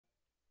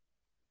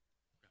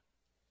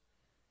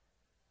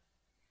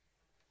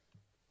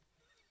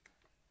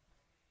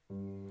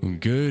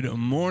Good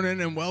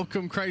morning and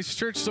welcome, Christ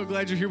Church. So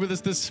glad you're here with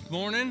us this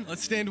morning.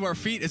 Let's stand to our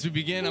feet as we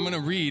begin. I'm going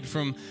to read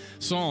from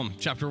Psalm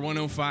chapter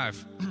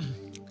 105.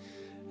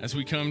 As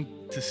we come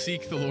to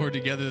seek the Lord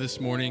together this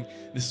morning,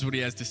 this is what he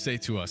has to say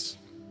to us.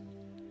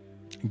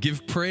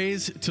 Give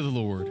praise to the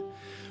Lord.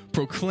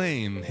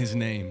 Proclaim his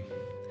name.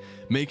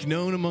 Make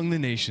known among the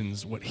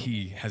nations what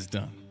he has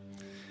done.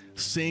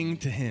 Sing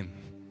to him.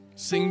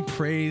 Sing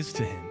praise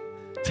to him.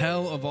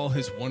 Tell of all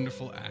his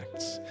wonderful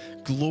acts.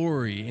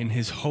 Glory in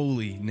his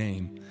holy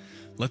name.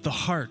 Let the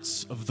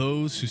hearts of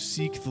those who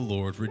seek the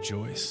Lord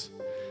rejoice.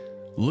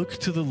 Look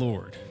to the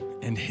Lord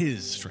and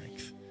his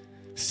strength.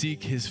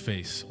 Seek his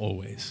face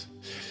always.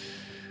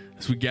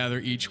 As we gather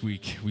each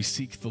week, we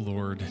seek the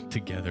Lord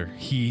together.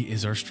 He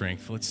is our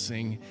strength. Let's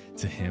sing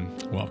to him.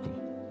 Welcome.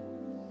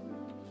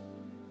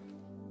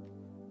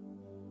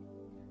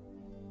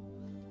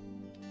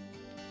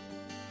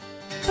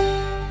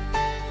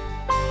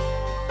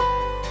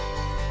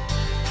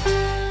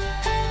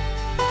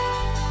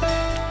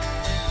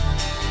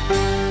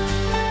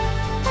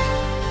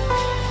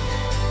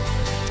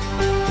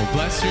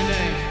 Bless your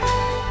name.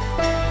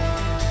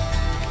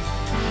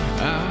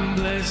 I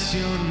bless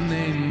your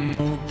name,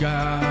 oh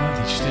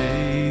God, each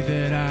day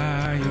that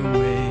I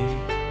awake.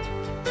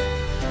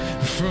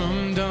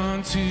 From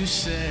dawn to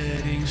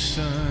setting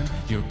sun,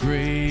 your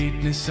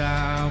greatness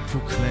I'll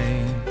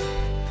proclaim.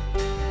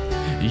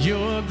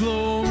 Your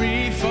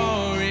glory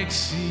far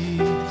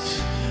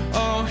exceeds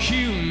all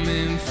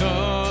human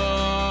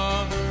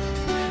thought.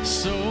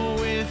 So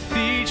with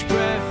each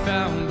breath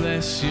I'll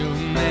bless your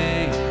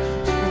name.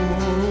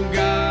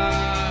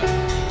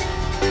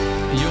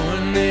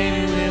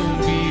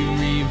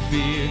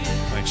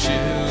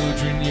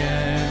 Children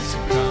yet to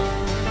come,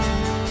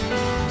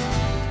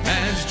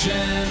 as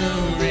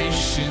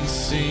generations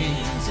sing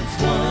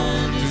of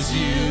wonders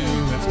you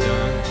have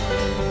done.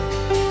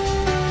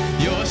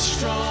 Your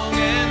strong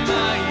and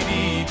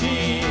mighty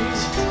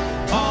deeds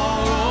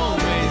are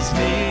always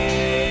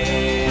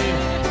near.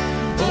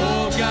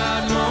 Oh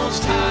God,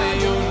 most high,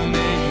 your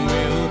name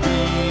will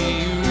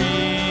be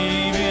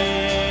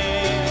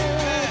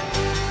revered.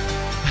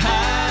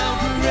 How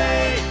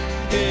great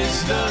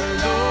is the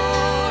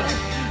Lord,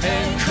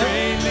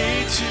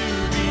 greatly to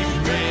be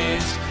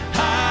praised.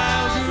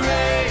 How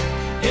great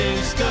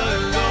is the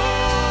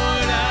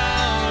Lord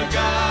our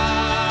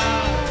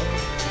God.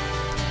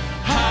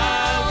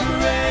 How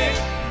great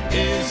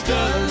is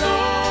the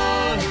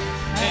Lord,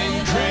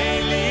 and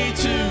greatly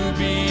to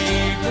be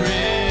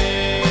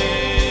praised.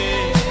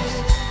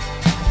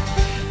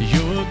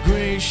 Your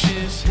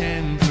gracious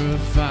hand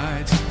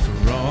provides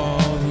for all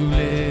who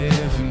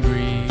live and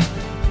breathe.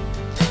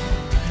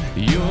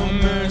 Your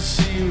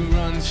mercy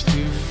runs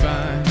to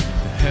find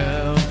the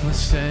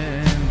helpless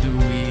and the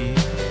weak.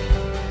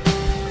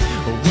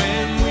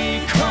 When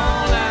we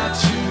call out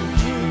to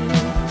you,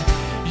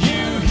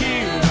 you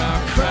hear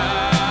our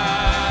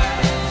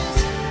cries,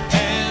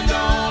 and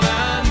all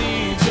our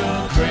needs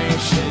your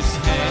gracious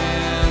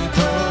hand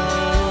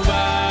provides.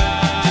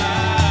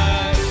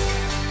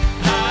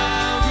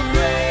 How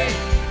great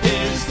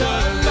is the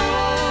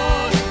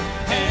Lord,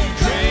 and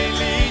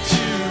greatly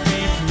to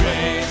be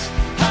praised.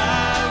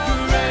 How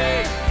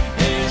great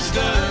is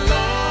the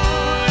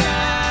Lord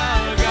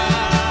our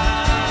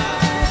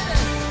God.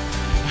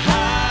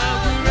 How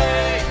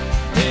great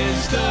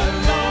is the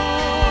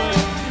Lord,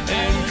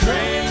 and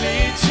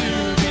greatly to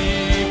be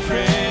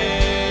praised.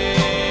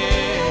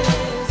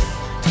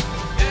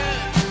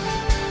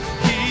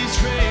 He's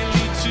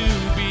greatly to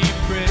be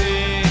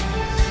praised.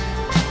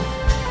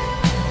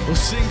 We'll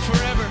sing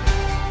forever.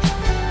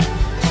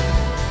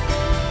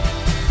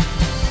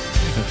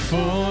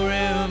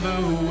 Forever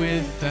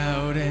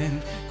without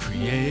end,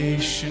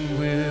 creation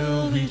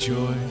will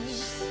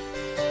rejoice.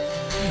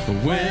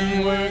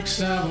 When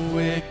works of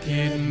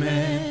wicked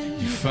men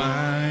you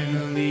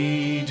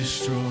finally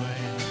destroy,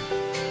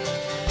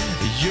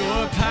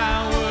 your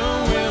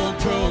power will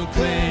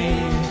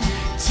proclaim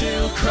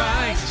till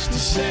Christ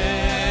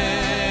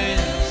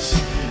descends,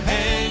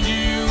 and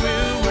you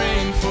will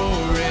reign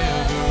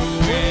forever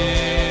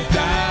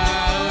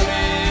without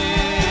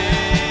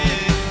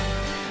end.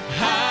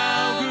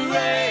 How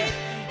great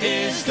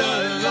is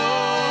the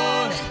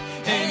Lord,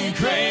 and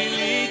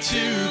greatly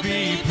to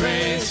be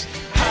praised.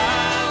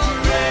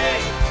 How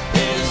great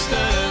is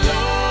the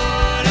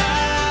Lord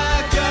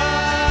our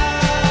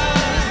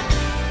God.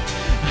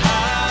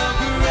 How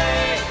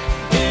great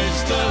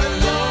is the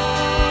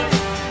Lord,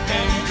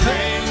 and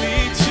greatly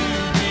to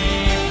be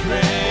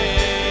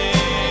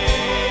praised.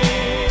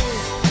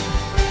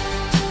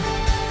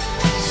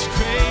 It's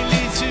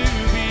greatly to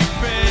be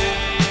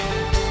praised.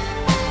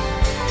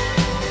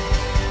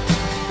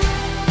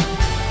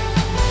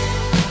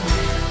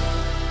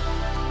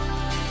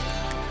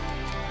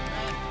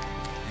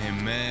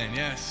 Amen.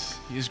 Yes,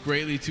 he is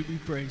greatly to be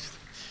praised.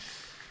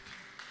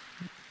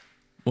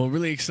 Well,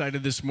 really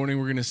excited this morning.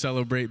 We're going to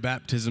celebrate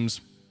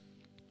baptisms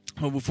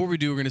Well, before we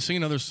do, we're going to sing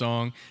another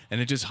song,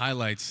 and it just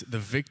highlights the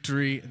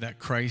victory that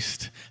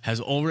Christ has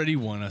already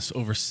won us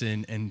over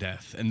sin and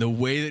death. And the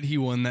way that he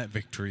won that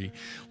victory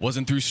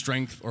wasn't through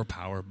strength or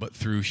power, but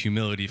through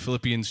humility.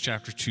 Philippians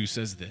chapter 2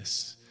 says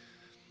this: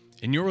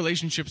 "In your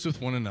relationships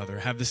with one another,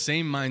 have the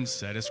same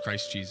mindset as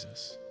Christ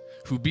Jesus,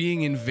 who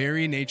being in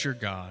very nature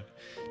God,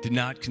 did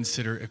not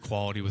consider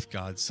equality with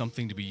God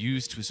something to be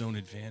used to his own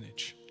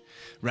advantage.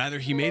 Rather,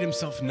 he made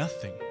himself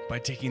nothing by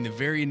taking the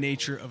very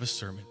nature of a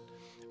servant,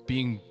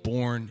 being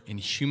born in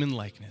human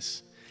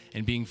likeness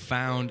and being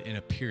found in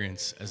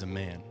appearance as a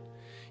man.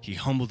 He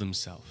humbled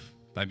himself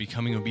by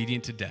becoming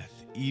obedient to death,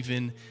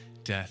 even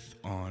death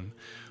on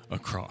a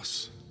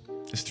cross."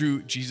 It's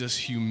through Jesus'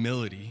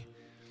 humility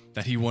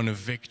that he won a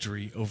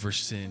victory over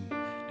sin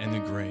and the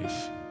grave.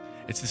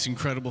 It's this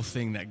incredible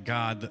thing that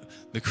God,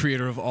 the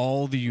creator of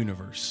all the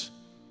universe,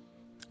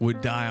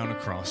 would die on a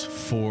cross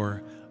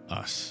for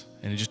us.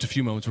 And in just a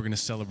few moments, we're going to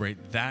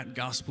celebrate that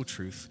gospel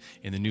truth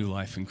in the new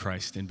life in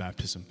Christ in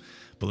baptism.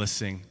 But let's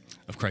sing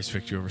of Christ's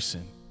victory over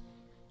sin.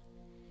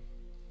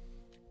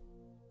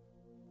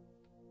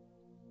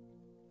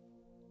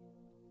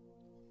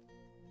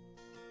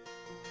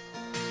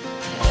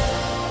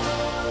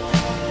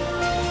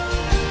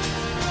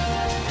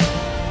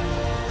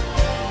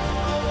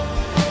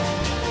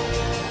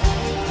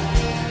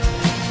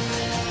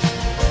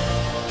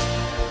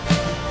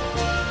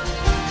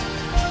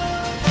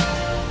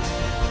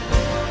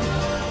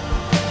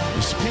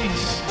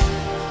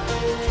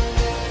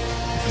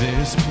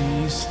 There's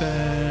peace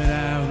that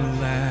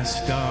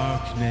outlasts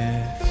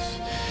darkness,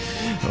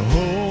 a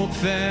hope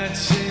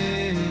that's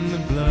in the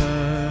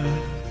blood.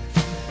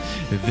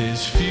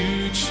 There's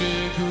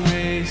future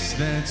grace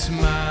that's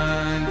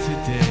mine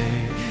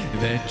today,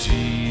 that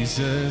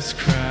Jesus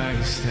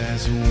Christ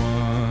has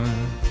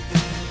won.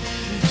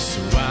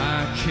 So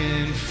I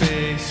can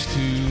face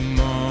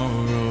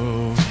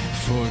tomorrow,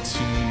 for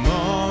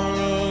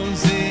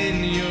tomorrow's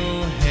in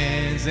your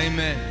hands.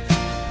 Amen.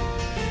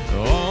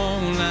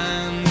 All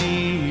I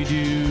need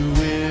you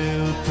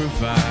will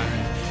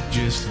provide,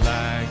 just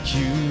like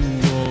you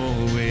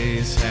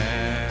always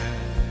have.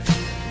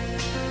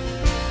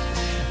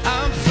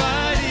 I'm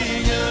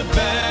fighting a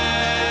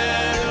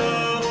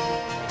battle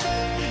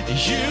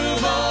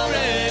you've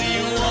already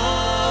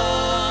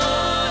won.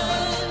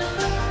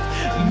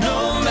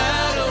 No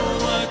matter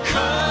what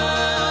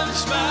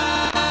comes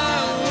my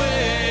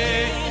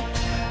way,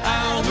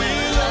 I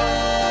will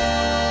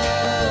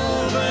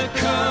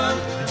overcome.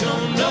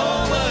 Don't know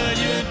what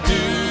you're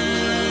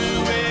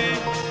doing,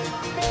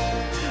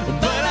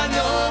 but I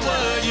know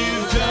what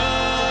you've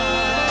done.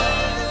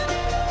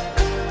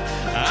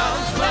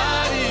 I'm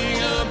fighting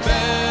a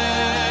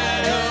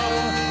battle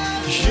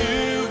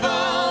you've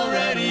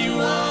already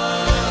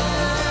won.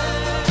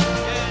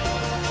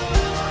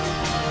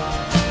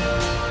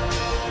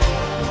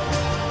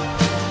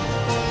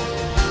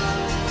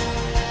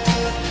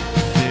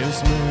 There's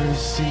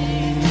mercy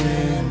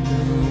in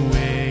the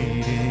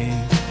waiting,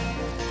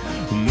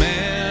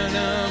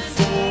 manna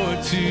for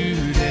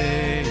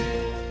today.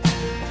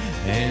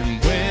 And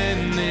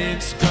when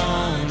it's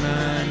gone,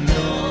 I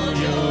know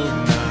you're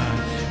not.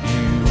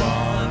 You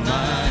are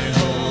my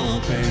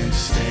hope and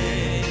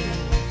stay.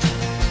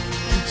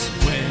 So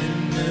when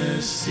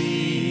the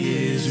sea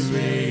is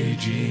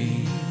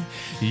raging,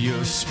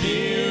 your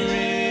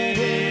spirit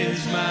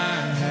is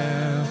my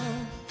help.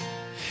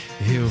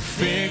 He'll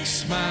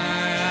fix my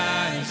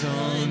eyes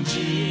on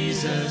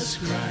Jesus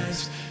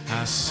Christ.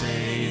 I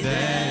say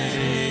that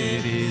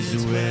it is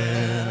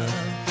well.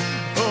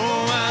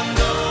 Oh, I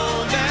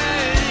know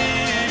that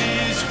it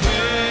is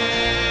well.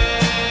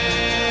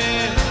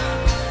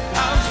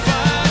 I'm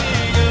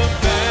fighting a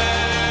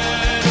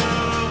battle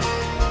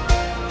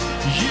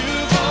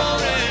you've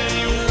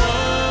already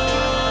won.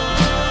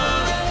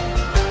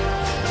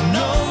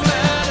 No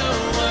matter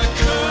what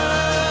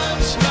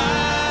comes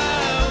my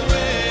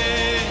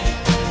way,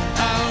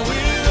 I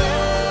will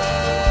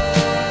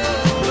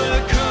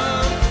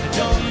overcome.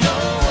 Don't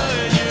know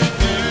what you're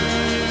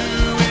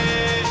doing,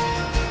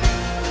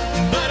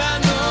 but I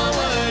know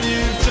what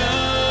you've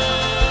done.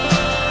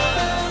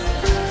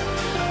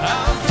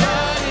 I'm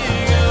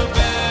fighting a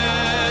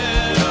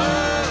battle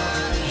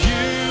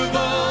you've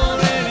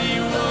already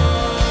won.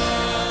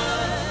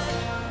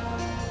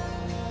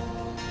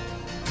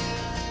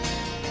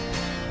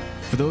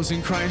 For those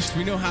in Christ,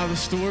 we know how the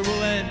story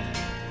will end.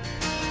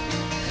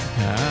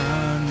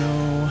 I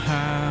know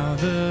how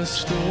the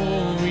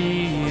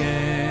story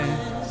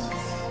ends.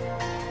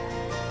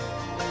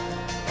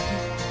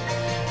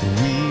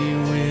 We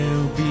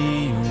will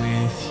be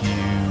with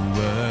you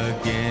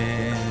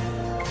again.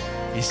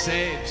 He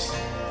saves.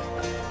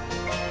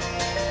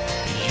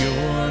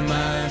 You're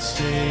my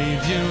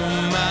Savior,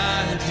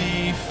 my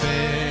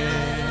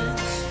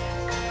defense.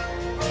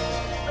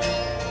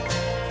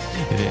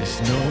 There's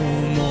no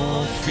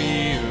more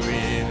fear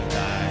in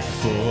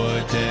life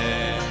or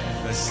death.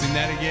 Let's sing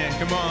that again.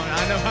 Come on,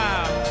 I know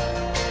how.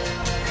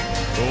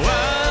 Oh,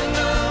 I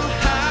know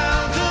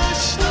how the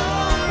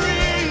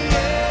story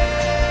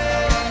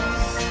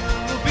ends.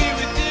 We'll be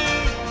with you.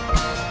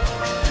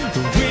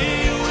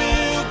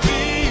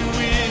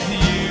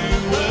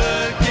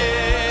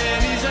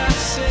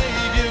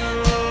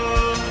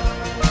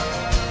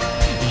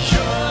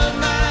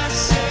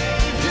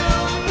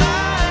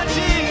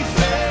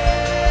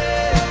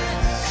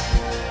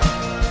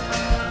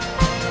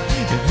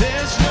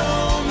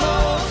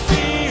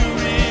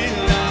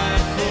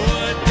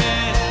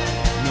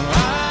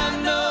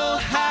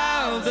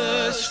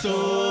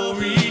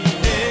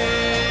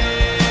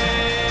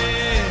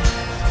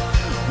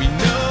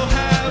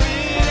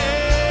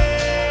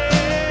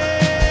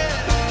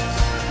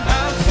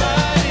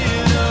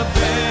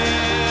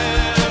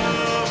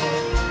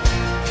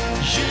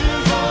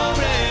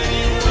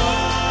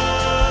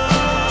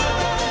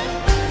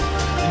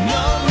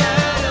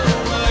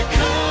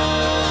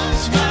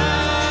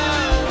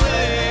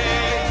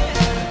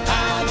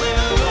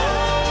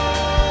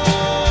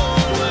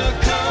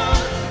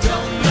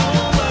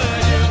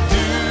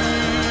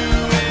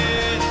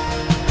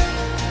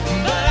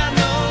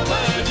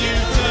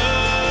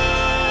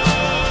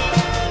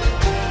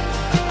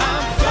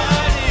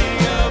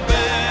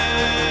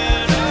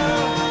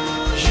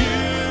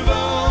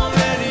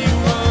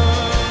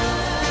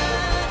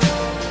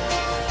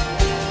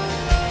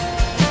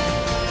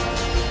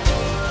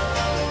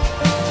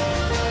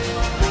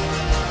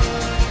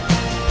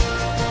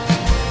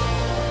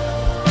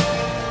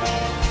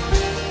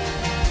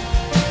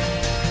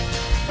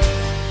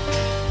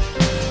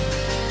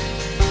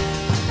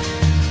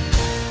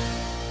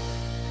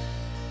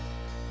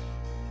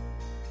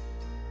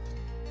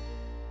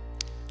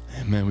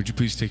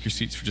 please take your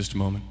seats for just a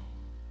moment.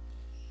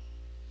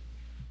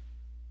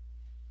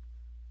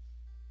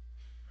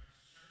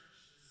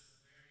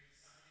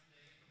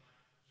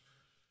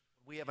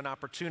 We have an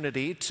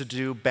opportunity to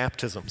do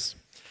baptisms.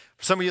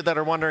 For some of you that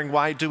are wondering,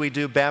 why do we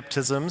do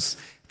baptisms?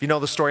 If you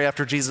know the story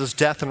after Jesus'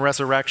 death and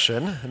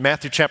resurrection, in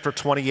Matthew chapter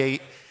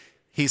 28,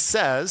 he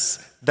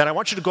says that I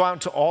want you to go out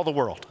into all the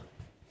world.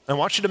 I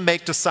want you to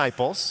make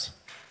disciples.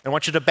 I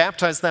want you to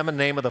baptize them in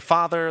the name of the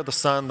Father, the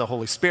Son, the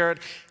Holy Spirit,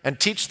 and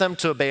teach them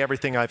to obey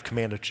everything I've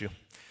commanded you.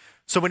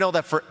 So we know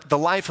that for the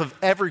life of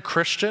every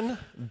Christian,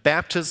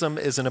 baptism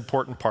is an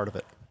important part of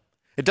it.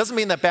 It doesn't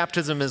mean that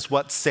baptism is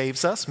what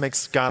saves us,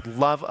 makes God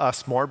love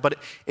us more, but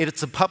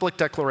it's a public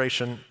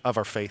declaration of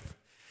our faith.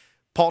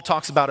 Paul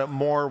talks about it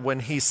more when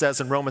he says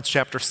in Romans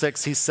chapter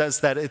 6, he says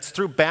that it's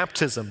through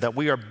baptism that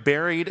we are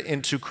buried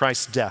into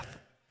Christ's death.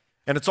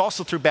 And it's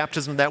also through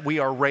baptism that we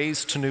are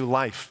raised to new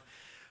life.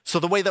 So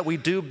the way that we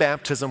do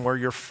baptism, where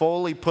you're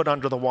fully put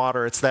under the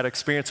water, it's that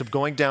experience of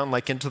going down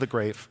like into the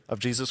grave of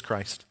Jesus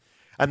Christ.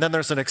 And then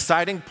there's an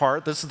exciting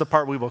part. This is the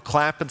part we will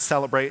clap and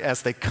celebrate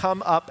as they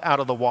come up out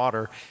of the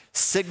water,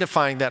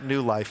 signifying that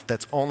new life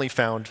that's only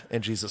found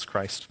in Jesus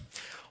Christ.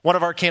 One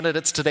of our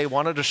candidates today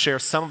wanted to share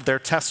some of their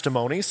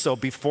testimonies. So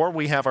before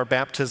we have our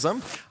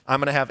baptism, I'm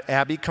going to have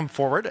Abby come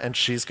forward, and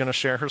she's going to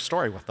share her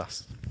story with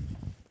us.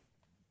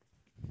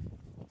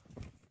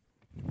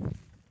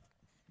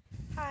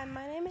 Hi,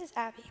 my name is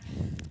Abby.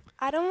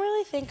 I don't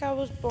really think I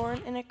was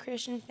born in a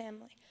Christian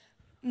family.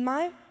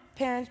 My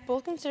parents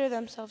both consider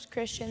themselves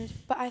Christians,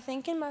 but I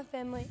think in my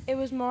family it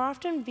was more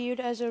often viewed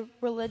as a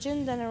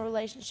religion than a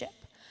relationship.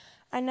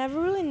 I never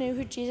really knew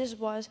who Jesus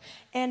was,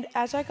 and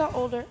as I got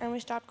older and we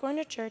stopped going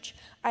to church,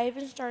 I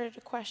even started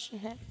to question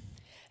him.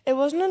 It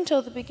wasn't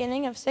until the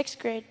beginning of 6th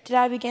grade did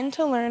I begin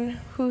to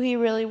learn who he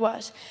really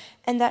was,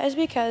 and that is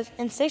because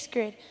in 6th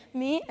grade,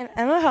 me and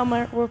Emma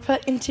Helmer were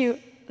put into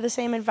the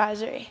same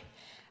advisory.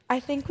 I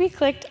think we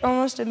clicked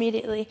almost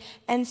immediately,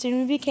 and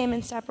soon we became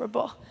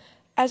inseparable.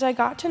 As I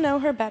got to know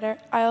her better,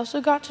 I also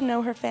got to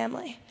know her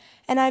family,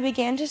 and I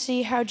began to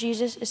see how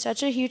Jesus is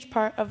such a huge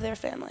part of their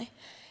family.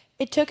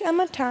 It took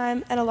Emma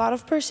time and a lot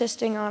of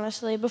persisting,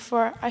 honestly,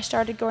 before I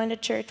started going to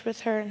church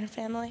with her and her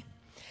family.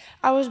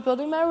 I was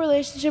building my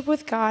relationship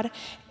with God,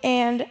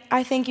 and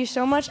I thank you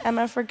so much,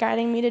 Emma, for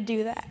guiding me to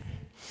do that.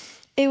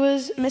 It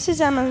was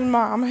Mrs. Emma's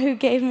mom who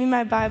gave me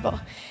my Bible.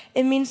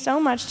 It means so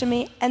much to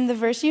me, and the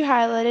verse you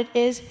highlighted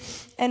is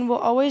and will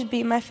always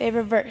be my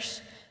favorite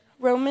verse.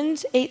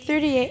 Romans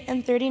 8:38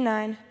 and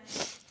 39,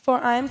 for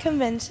I am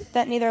convinced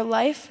that neither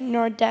life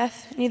nor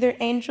death, neither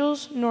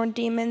angels nor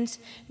demons,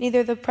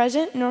 neither the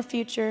present nor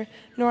future,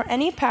 nor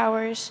any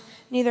powers,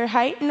 neither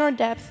height nor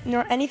depth,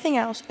 nor anything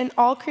else in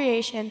all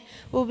creation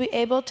will be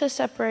able to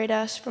separate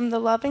us from the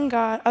loving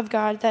God of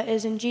God that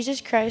is in Jesus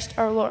Christ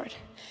our Lord.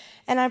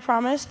 And I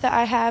promise that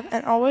I have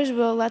and always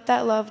will let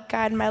that love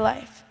guide my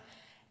life.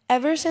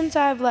 Ever since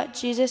I have let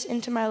Jesus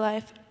into my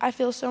life, I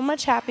feel so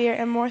much happier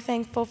and more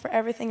thankful for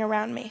everything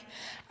around me.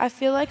 I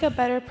feel like a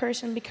better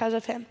person because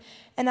of him,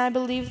 and I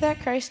believe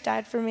that Christ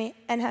died for me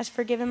and has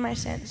forgiven my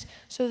sins.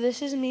 So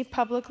this is me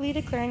publicly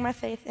declaring my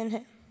faith in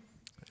him.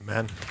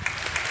 Amen.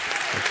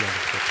 Thank you.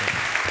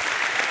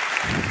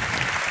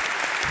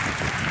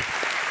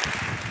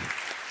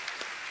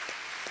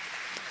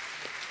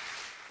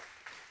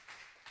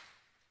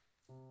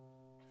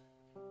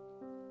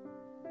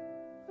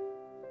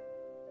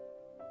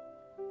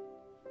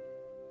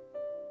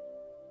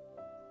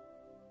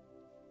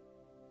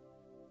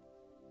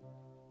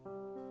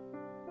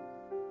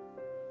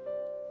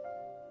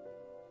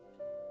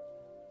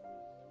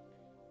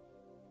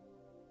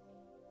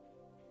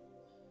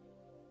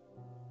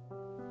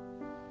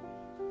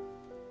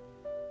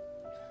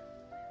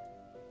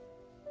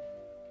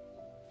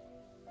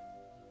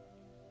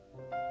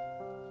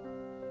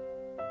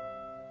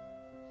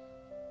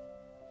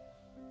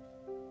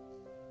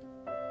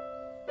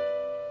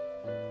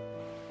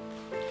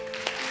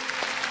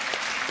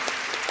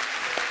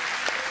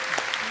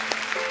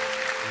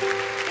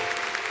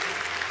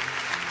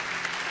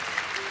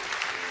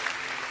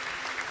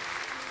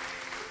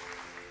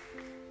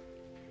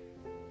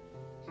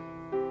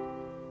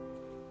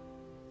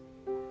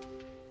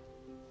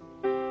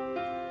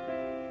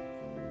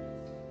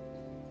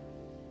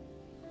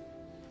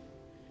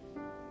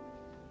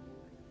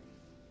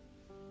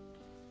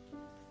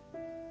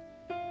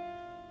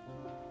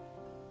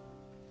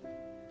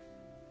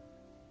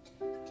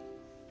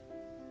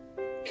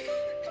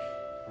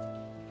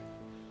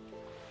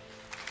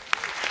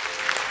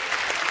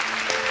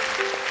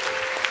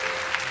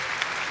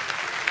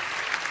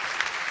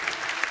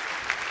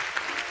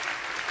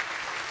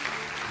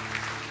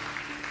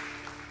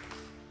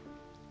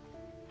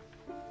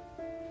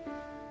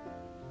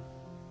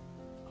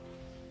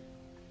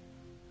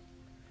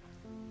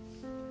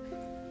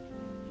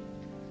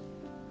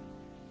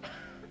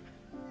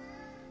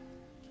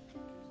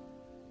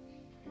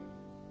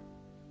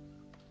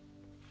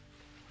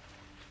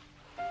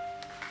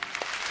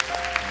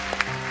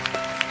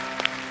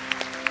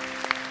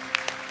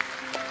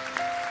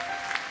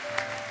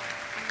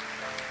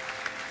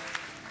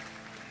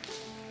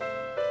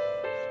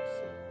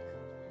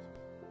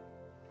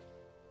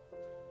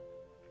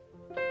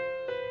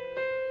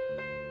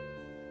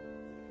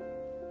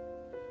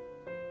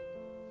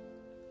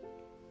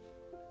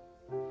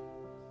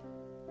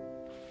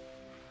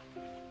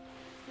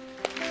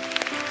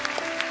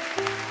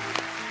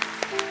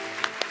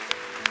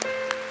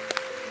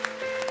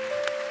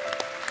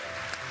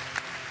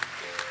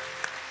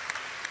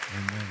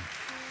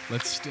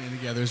 Let's stand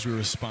together as we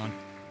respond.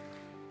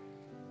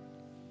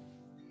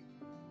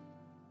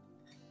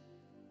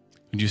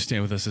 Would you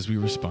stand with us as we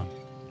respond?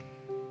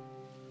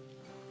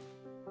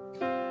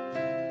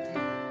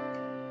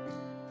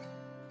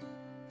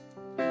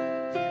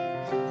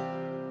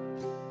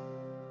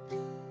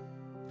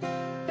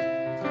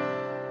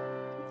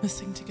 Let's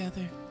sing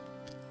together.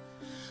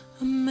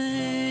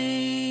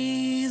 Amazing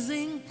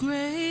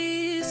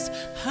grace,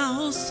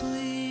 how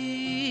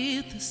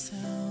sweet the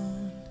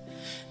sound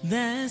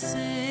that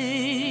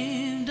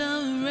saved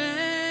a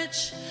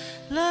wretch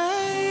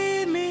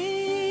like me.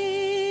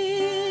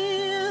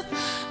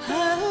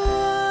 I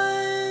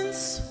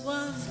once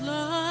was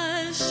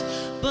lost,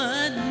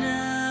 but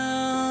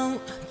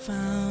now I'm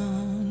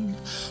found.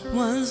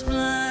 Was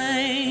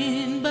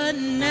blind, but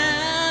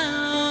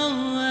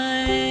now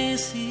I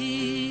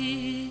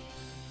see.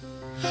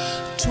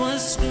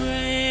 'Twas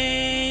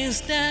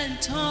grace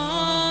that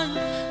taught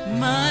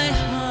my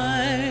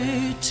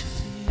heart to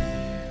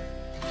fear,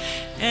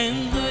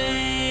 and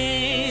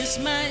grace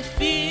my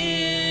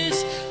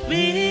fears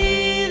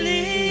relieved.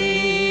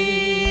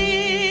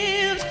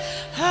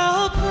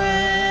 How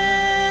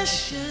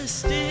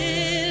precious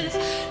did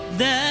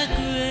that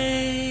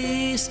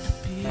grace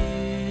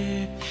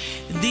appear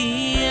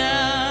the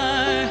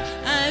hour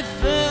I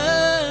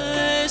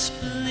first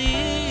believed.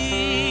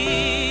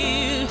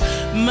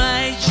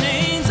 My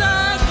chains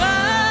are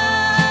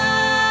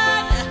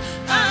gone,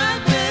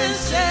 I've been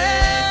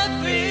set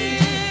free.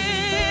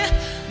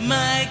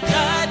 My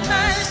God,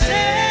 my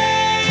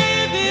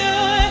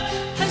Savior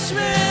has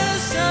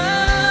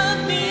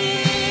risen me.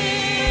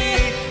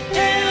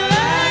 And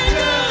like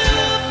a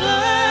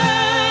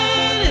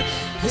flood,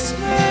 His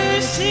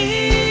mercy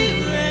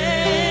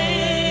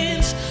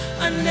reigns,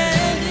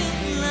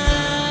 unending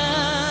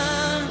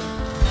love,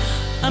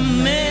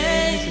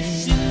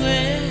 amazing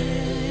grace.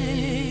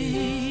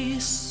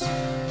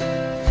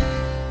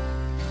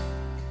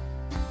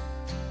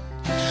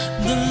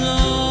 The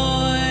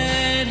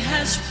Lord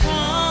has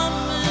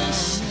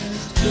promised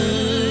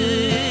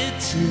good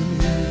to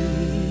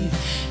me.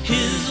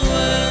 His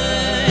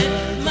word,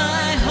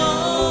 my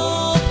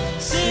hope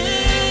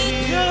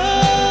secured.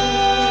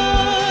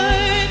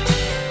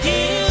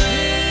 He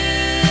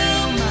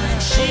will my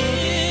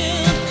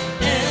shield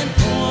and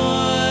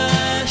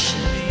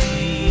portion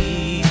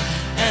be,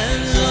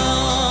 as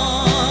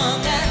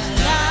long as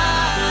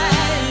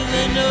life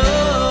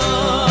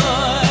endures.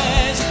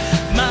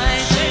 My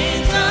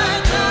chains are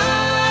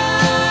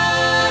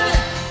gone,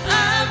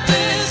 I've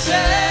been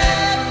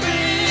set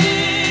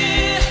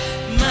free.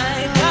 My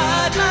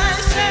God, my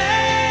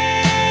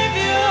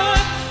Savior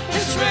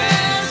has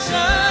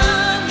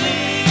ransomed me.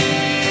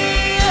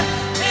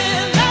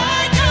 And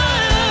like a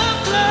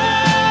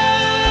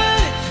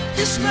flood,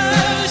 His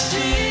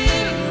mercy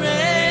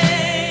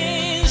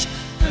reigns,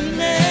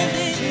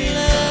 unending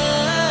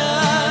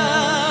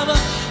love,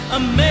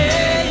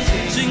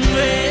 amazing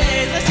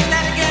grace. Let's sing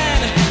that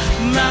again.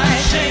 My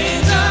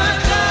chains are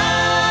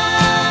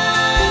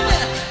gone,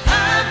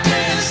 I've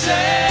been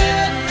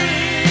set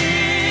free.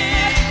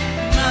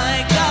 My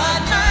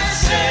God, my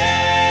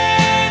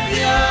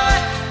Savior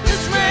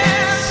has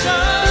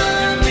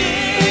ransomed me.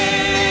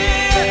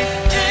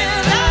 And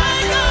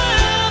like a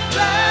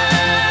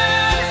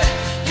flood,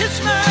 His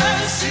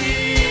mercy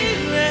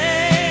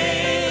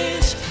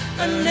reigns,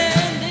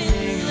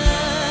 unending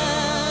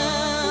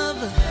love,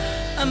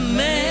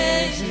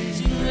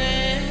 amazing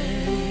grace.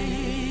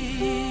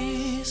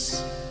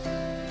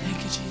 Thank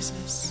you,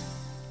 Jesus.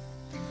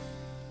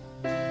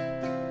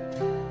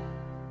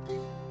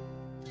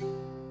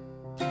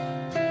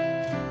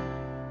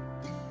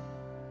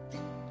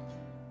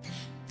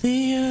 The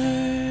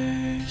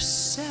earth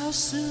shall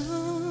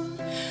soon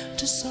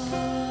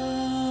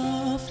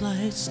dissolve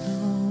like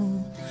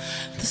snow.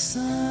 The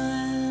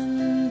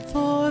sun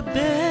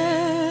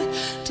forbear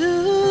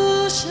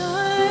to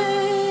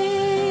shine,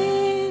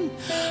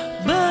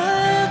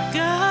 but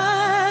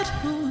God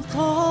who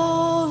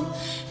called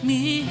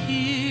me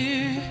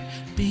here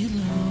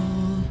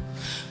below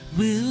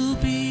will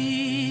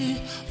be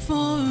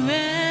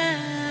forever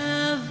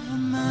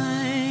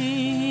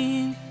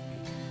mine.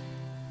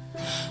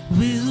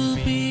 Will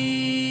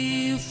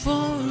be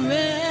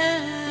forever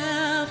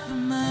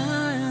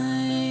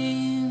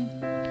mine.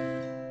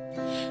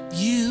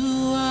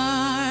 You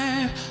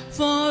are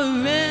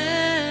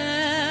forever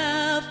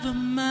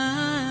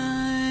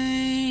mine.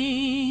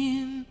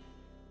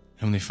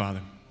 Heavenly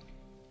Father,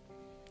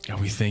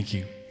 God, we thank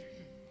you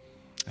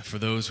for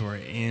those who are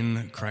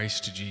in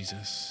Christ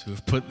Jesus, who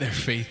have put their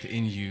faith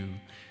in you.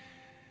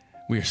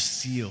 We are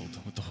sealed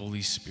with the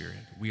Holy Spirit.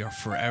 We are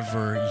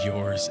forever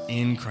yours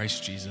in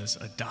Christ Jesus,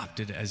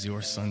 adopted as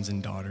your sons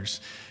and daughters.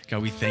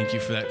 God, we thank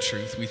you for that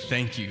truth. We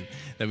thank you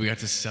that we got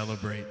to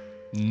celebrate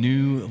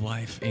new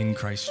life in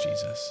Christ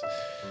Jesus.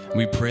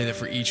 We pray that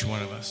for each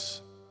one of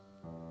us,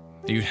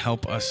 that you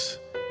help us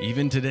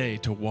even today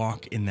to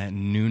walk in that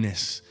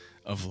newness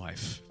of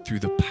life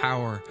through the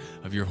power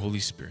of your Holy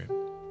Spirit.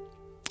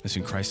 It's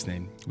in Christ's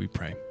name we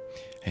pray.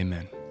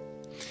 Amen.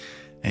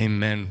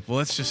 Amen. Well,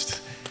 let's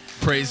just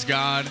praise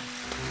God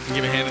and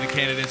give a hand to the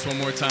candidates one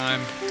more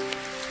time.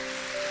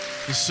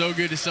 It's so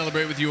good to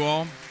celebrate with you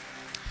all.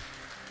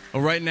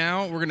 Well, right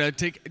now, we're going to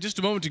take just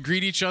a moment to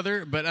greet each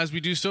other, but as we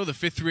do so, the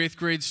 5th through 8th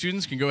grade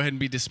students can go ahead and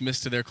be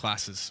dismissed to their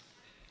classes.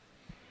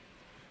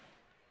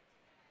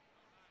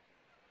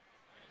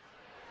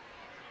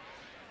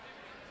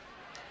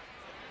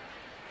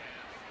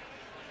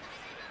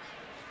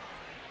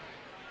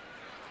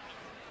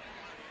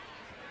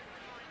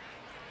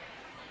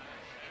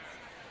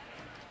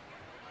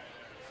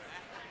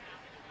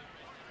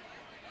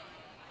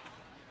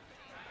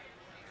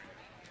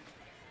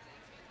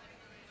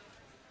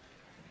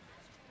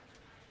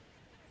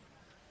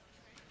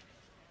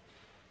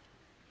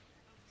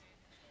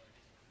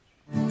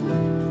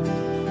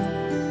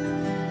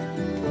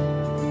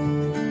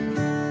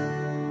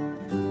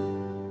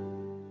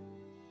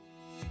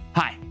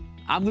 Hi,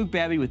 I'm Luke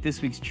Babby with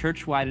this week's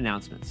church-wide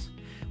announcements.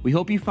 We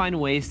hope you find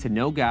ways to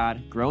know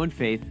God, grow in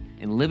faith,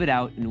 and live it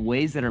out in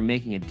ways that are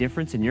making a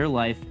difference in your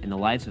life and the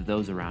lives of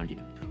those around you.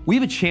 We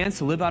have a chance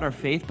to live out our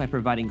faith by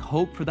providing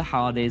hope for the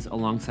holidays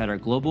alongside our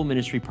global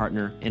ministry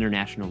partner,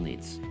 International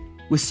Needs.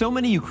 With so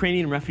many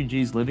Ukrainian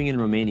refugees living in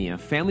Romania,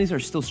 families are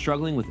still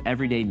struggling with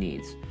everyday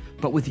needs.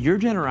 But with your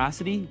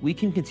generosity, we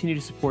can continue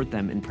to support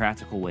them in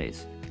practical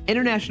ways.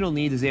 International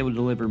Needs is able to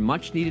deliver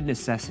much-needed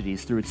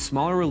necessities through its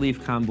smaller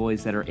relief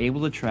convoys that are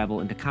able to travel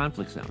into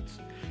conflict zones.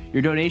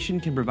 Your donation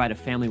can provide a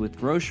family with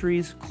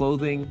groceries,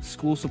 clothing,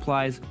 school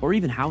supplies, or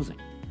even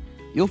housing.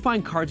 You'll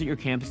find cards at your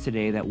campus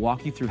today that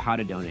walk you through how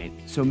to donate,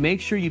 so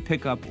make sure you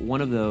pick up one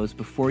of those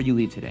before you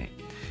leave today.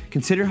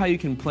 Consider how you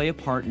can play a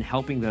part in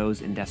helping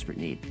those in desperate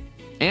need.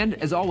 And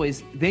as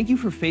always, thank you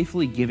for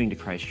faithfully giving to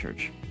Christ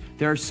Church.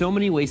 There are so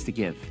many ways to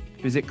give.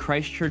 Visit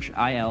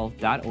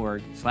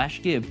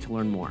christchurchil.org/give to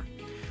learn more.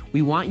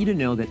 We want you to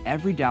know that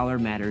every dollar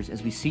matters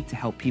as we seek to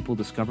help people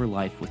discover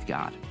life with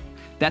God.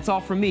 That's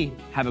all from me.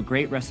 Have a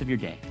great rest of your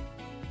day.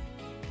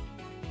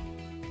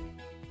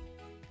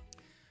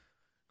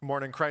 Good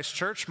morning, Christ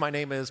Church. My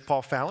name is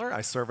Paul Fowler.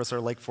 I serve as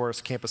our Lake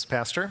Forest campus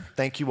pastor.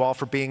 Thank you all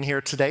for being here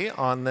today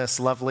on this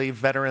lovely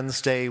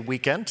Veterans Day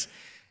weekend.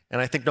 And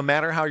I think no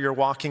matter how you're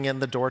walking in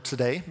the door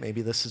today,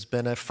 maybe this has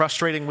been a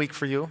frustrating week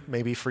for you,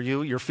 maybe for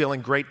you, you're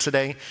feeling great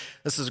today.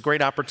 This is a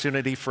great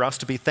opportunity for us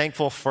to be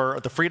thankful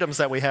for the freedoms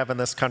that we have in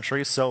this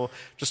country. So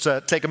just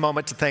to take a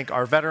moment to thank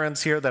our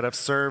veterans here that have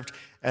served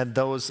and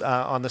those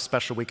on this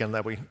special weekend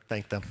that we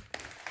thank them.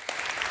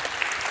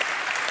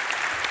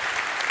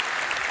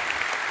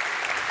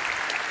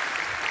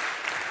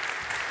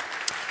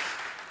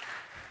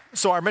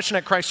 So our mission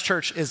at Christ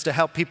Church is to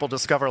help people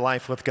discover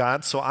life with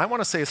God. So I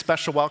want to say a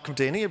special welcome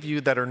to any of you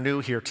that are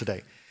new here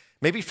today.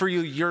 Maybe for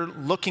you, you're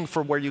looking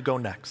for where you go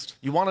next.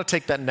 You want to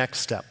take that next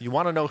step. You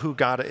want to know who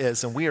God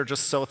is, and we are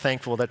just so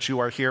thankful that you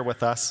are here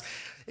with us.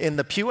 In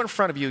the pew in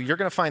front of you, you're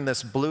going to find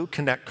this blue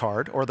Connect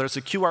card, or there's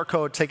a QR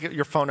code. Take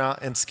your phone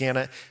out and scan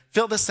it.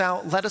 Fill this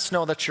out. Let us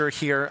know that you're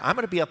here. I'm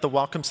going to be at the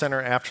Welcome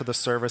Center after the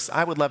service.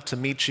 I would love to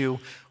meet you.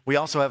 We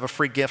also have a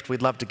free gift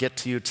we'd love to get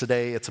to you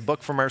today. It's a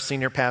book from our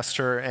senior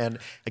pastor and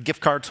a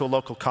gift card to a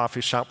local coffee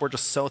shop. We're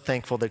just so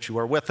thankful that you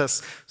are with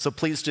us. So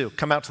please do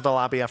come out to the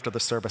lobby after the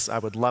service. I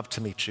would love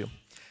to meet you.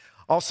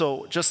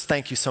 Also, just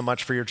thank you so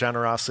much for your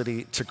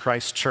generosity to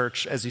Christ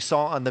Church. As you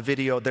saw on the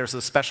video, there's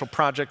a special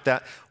project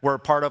that we're a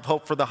part of,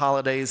 Hope for the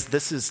Holidays.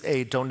 This is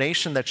a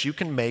donation that you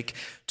can make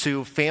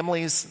to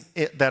families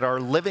that are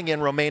living in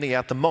Romania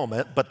at the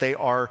moment, but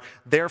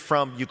they're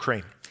from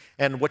Ukraine.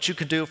 And what you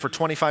can do for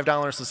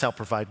 $25 is help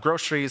provide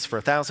groceries. For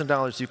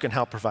 $1,000, you can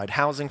help provide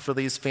housing for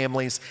these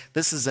families.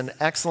 This is an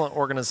excellent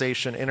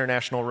organization,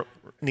 International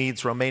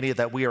Needs Romania,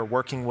 that we are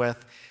working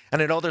with.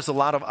 And I know there's a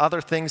lot of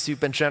other things you've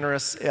been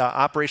generous.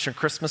 Operation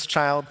Christmas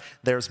Child,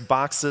 there's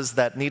boxes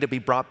that need to be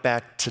brought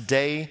back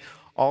today.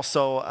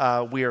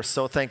 Also, we are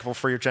so thankful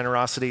for your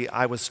generosity.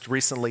 I was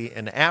recently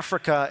in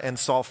Africa and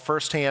saw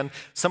firsthand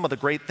some of the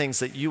great things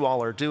that you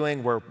all are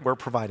doing. We're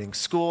providing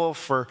school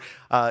for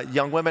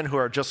young women who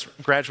are just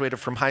graduated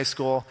from high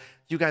school.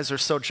 You guys are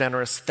so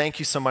generous. Thank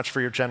you so much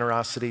for your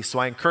generosity. So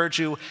I encourage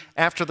you,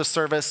 after the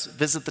service,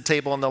 visit the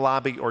table in the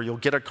lobby, or you'll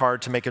get a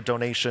card to make a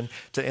donation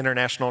to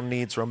International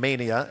Needs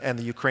Romania and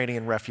the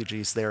Ukrainian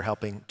refugees they're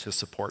helping to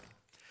support.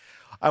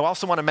 I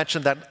also want to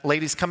mention that,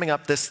 ladies, coming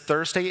up this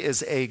Thursday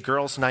is a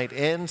girls' night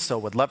in, so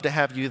would love to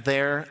have you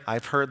there.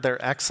 I've heard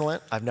they're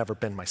excellent. I've never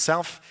been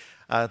myself.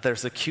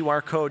 There's a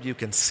QR code you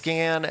can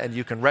scan, and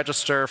you can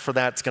register for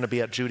that. It's going to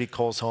be at Judy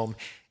Cole's home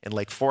in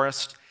Lake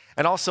Forest.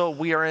 And also,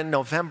 we are in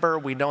November.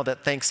 We know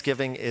that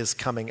Thanksgiving is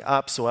coming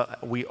up, so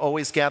we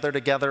always gather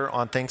together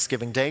on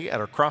Thanksgiving Day at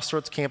our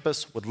Crossroads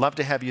campus. Would love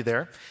to have you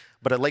there.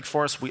 But at Lake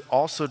Forest, we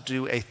also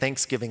do a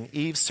Thanksgiving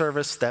Eve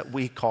service that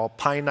we call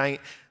Pie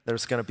Night.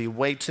 There's going to be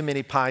way too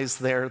many pies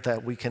there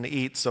that we can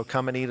eat, so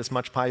come and eat as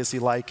much pie as you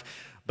like.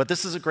 But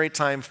this is a great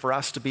time for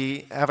us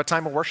to have a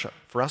time of worship,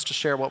 for us to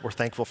share what we're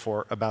thankful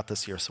for about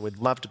this year. So we'd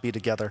love to be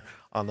together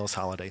on those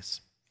holidays.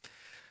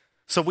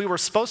 So we were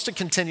supposed to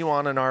continue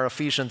on in our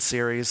Ephesians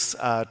series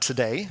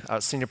today.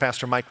 Senior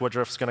Pastor Mike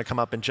Woodruff is going to come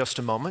up in just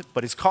a moment,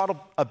 but he's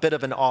caught a bit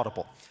of an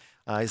audible.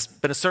 He's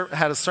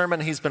had a sermon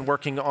he's been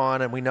working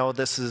on, and we know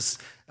this is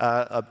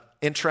an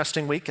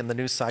interesting week in the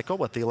news cycle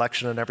with the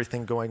election and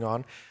everything going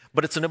on.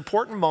 But it's an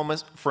important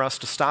moment for us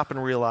to stop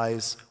and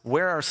realize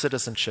where our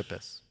citizenship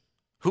is,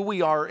 who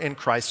we are in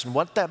Christ, and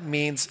what that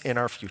means in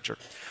our future.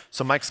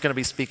 So Mike's going to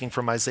be speaking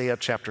from Isaiah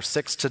chapter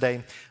 6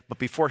 today. But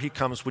before he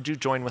comes, would you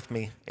join with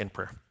me in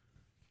prayer?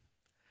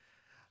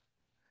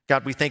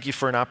 God, we thank you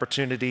for an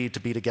opportunity to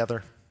be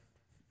together.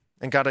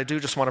 And God, I do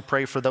just want to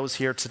pray for those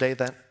here today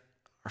that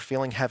are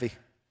feeling heavy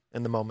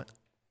in the moment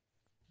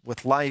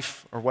with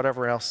life or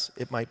whatever else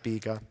it might be,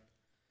 God.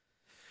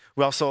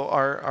 We also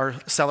are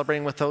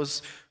celebrating with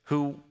those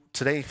who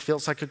today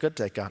feels like a good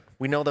day, God.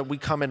 We know that we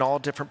come in all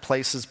different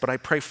places, but I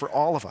pray for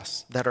all of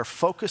us that our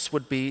focus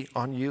would be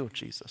on you,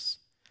 Jesus.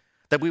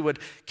 That we would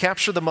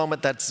capture the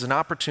moment that's an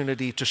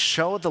opportunity to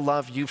show the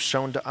love you've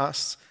shown to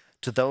us,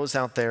 to those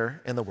out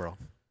there in the world.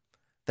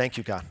 Thank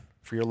you, God,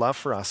 for your love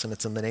for us, and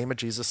it's in the name of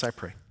Jesus I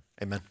pray.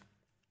 Amen.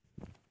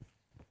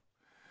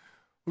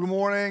 Good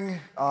morning.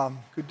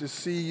 Good to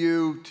see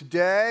you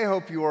today.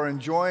 Hope you are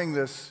enjoying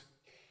this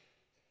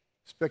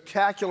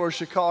spectacular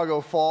Chicago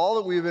fall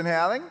that we've been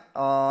having.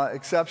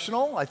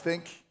 Exceptional. I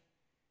think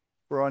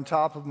we're on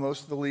top of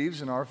most of the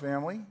leaves in our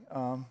family.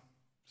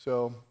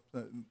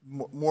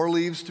 More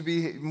leaves to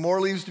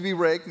be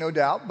raked, no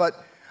doubt.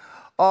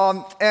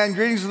 And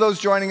greetings to those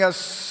joining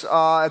us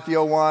at the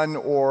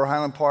O1 or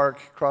Highland Park,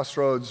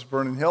 Crossroads,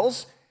 Vernon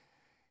Hills.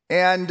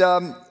 And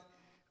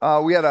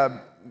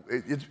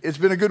it's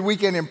been a good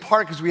weekend in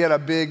part because we had a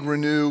big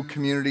Renew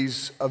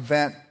Communities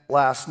event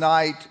last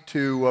night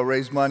to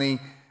raise money.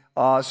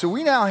 So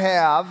we now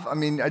have,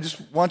 I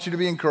just want you to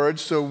be encouraged.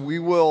 So we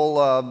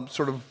will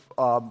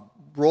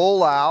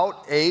roll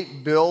out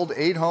build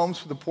 8 homes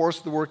for the poorest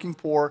of the working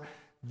poor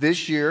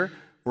this year.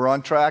 We're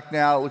on track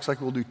now. It looks like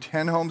we'll do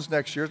 10 homes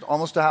next year. It's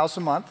almost a house a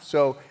month.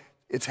 So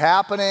it's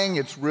happening.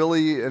 It's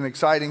really an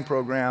exciting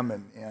program,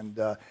 and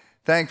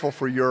thankful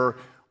for your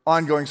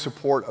ongoing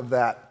support of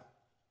that.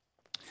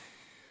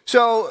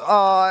 So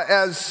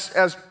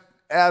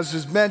as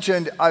is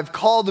mentioned, I've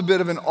called a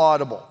bit of an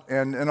audible.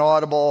 And an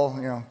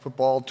audible,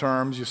 football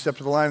terms, you step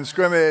to the line of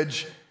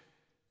scrimmage,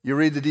 you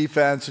read the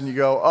defense, and you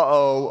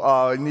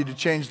go, you need to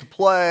change the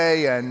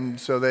play. And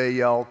so they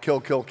yell, kill,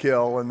 kill,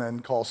 kill, and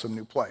then call some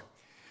new play.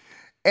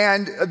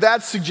 And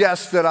that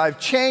suggests that I've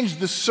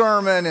changed the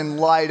sermon in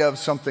light of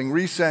something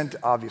recent,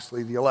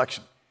 obviously the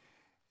election.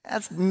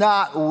 That's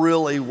not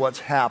really what's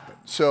happened.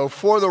 So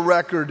for the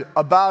record,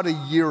 about a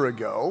year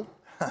ago,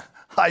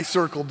 I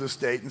circled this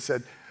date and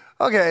said,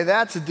 okay,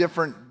 that's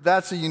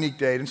a unique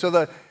date. And so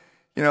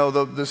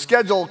the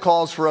schedule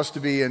calls for us to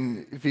be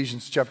in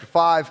Ephesians chapter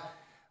 5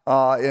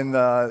 in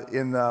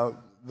the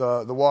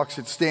Walks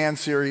It Stand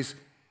series.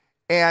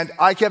 And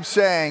I kept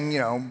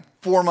saying,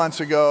 4 months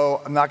ago,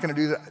 I'm not going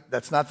to do that.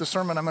 That's not the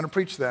sermon I'm going to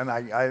preach then.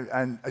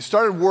 I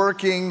started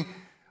working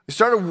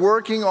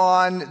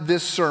on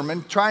this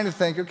sermon, trying to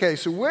think, okay,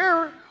 so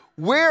where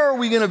are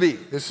we going to be?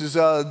 This has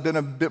been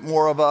a bit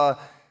more of a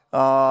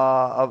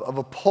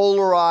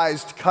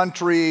polarized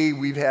country.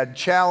 We've had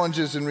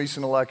challenges in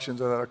recent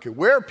elections. I thought, okay,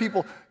 where are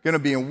people going to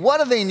be, and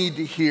what do they need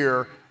to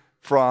hear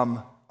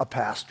from a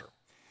pastor?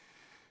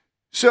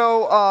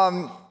 So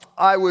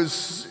I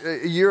was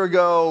a year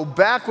ago,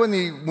 back when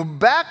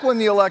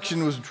the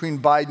election was between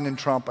Biden and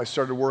Trump, I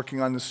started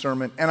working on this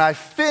sermon, and I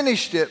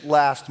finished it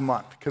last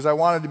month because I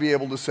wanted to be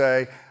able to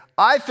say,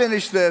 I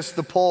finished this,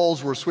 the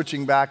polls were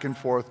switching back and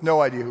forth,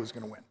 no idea who was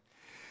going to win.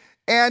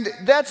 And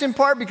that's in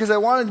part because I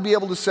wanted to be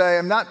able to say,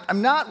 I'm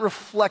not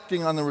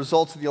reflecting on the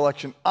results of the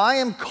election. I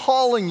am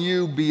calling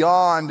you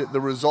beyond the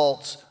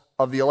results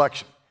of the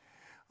election.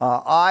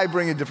 I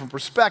bring a different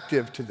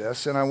perspective to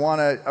this, and I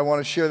want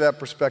to share that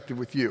perspective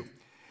with you.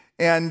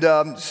 And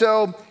I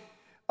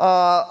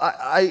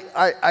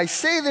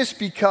say this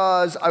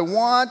because I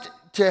want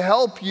to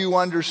help you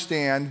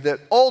understand that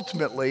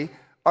ultimately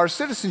our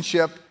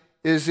citizenship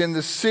is in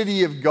the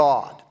city of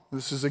God.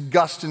 This is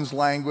Augustine's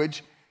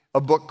language,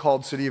 a book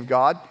called City of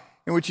God,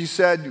 in which he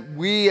said,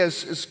 we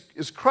as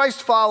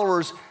Christ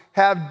followers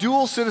have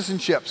dual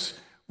citizenships.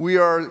 We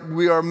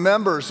are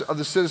members of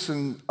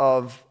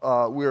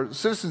we are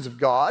citizens of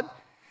God,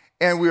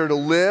 and we are to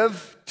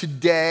live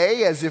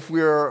today as if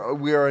we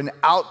are an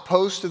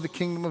outpost of the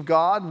kingdom of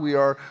God. We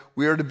are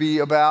to be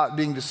about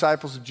being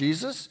disciples of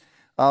Jesus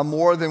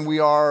more than we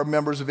are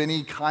members of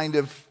any kind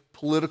of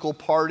political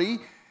party.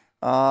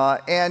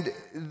 And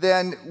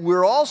then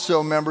we're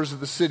also members of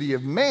the city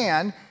of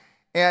man,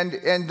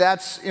 and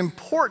that's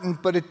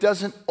important, but it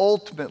doesn't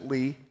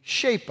ultimately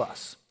shape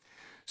us.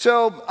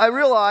 So I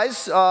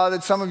realize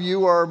that some of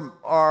you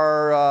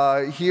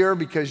are here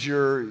because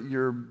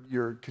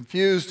you're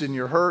confused and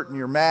you're hurt and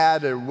you're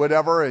mad or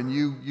whatever, and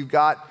you've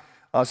got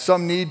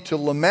some need to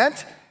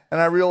lament. And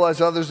I realize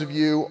others of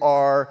you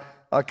are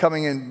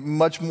coming in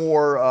much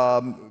more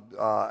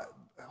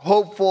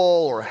hopeful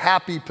or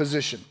happy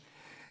position.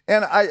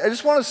 And I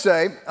just want to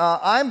say,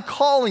 I'm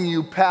calling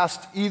you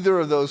past either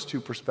of those two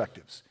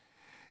perspectives.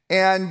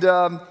 And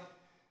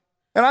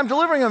And I'm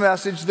delivering a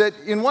message that,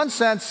 in one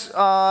sense,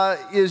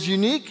 is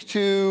unique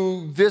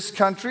to this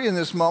country in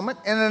this moment,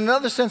 and in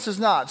another sense is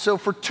not. So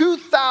for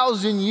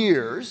 2,000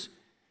 years,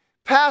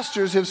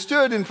 pastors have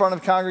stood in front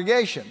of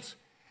congregations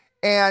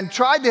and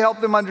tried to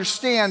help them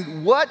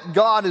understand what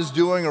God is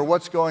doing or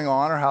what's going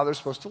on or how they're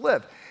supposed to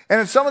live.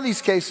 And in some of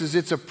these cases,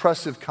 it's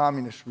oppressive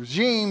communist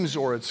regimes,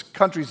 or it's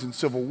countries in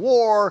civil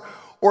war,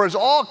 or it's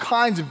all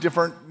kinds of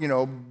different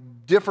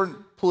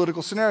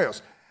political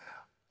scenarios.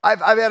 I've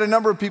had a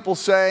number of people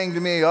saying to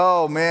me,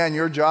 "Oh man,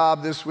 your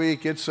job this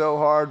week, it's so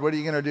hard. What are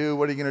you going to do?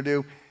 What are you going to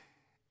do?"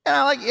 And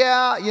I'm like,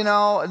 "Yeah,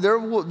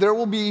 there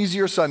will be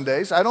easier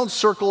Sundays. I don't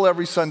circle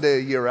every Sunday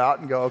a year out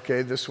and go,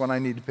 okay, this one I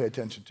need to pay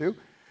attention to."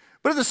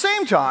 But at the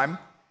same time,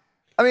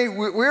 I mean,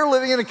 we're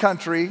living in a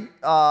country,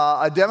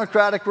 a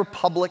democratic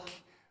republic,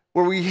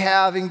 where we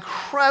have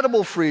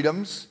incredible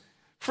freedoms,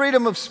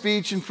 freedom of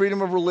speech and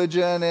freedom of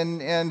religion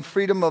and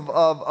freedom of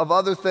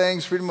other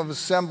things, freedom of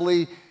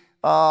assembly.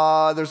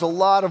 There's a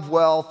lot of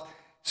wealth.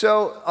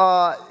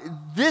 So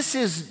this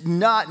is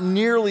not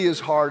nearly as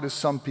hard as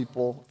some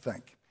people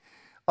think.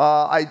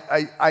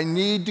 I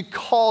need to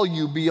call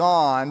you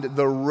beyond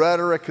the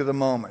rhetoric of the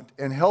moment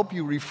and help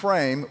you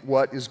reframe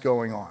what is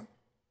going on.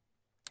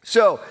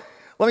 So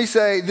let me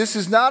say, this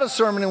is not a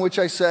sermon in which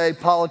I say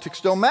politics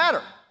don't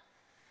matter.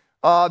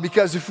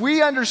 Because if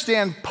we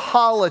understand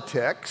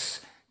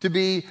politics to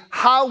be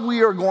how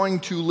we are going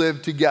to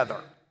live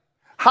together,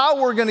 how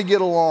we're going to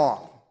get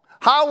along,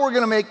 how we're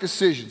going to make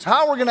decisions,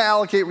 how we're going to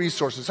allocate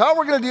resources, how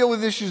we're going to deal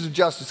with issues of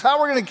justice, how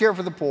we're going to care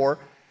for the poor,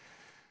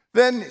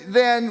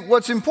 then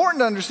what's important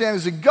to understand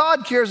is that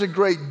God cares a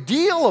great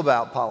deal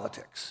about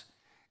politics.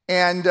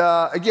 And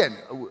again,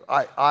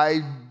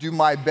 I do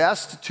my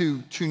best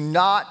to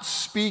not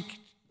speak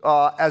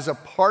as a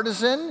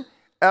partisan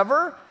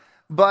ever,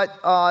 but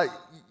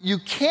you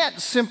can't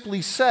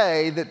simply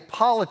say that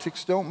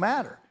politics don't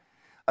matter.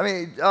 I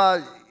mean,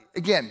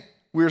 again,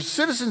 we are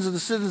citizens of the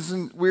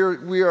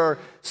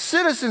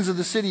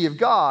city of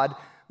God,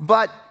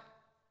 but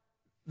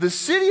the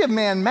city of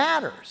man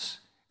matters,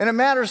 and it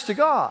matters to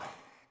God.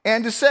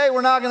 And to say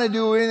we're not going to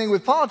do anything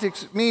with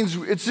politics means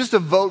it's just a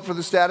vote for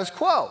the status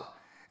quo.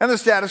 And the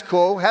status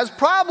quo has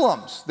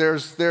problems.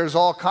 There's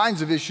all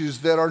kinds of issues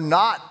that are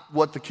not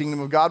what the kingdom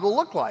of God will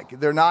look like.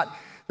 There's not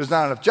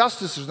enough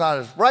justice, there's not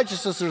enough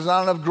righteousness, there's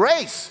not enough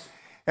grace.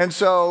 And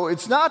so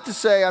it's not to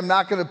say I'm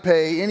not going to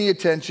pay any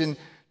attention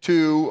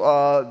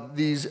to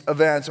these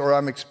events, or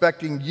I'm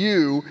expecting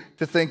you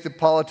to think that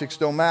politics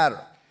don't matter.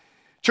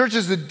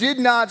 Churches that did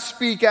not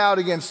speak out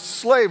against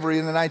slavery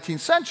in the 19th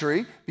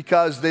century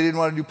because they didn't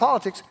want to do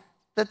politics,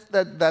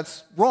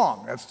 that's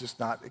wrong. That's just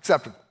not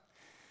acceptable.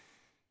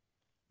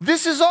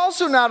 This is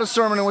also not a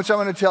sermon in which I'm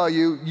going to tell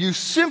you, you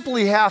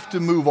simply have to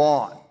move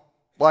on,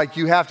 like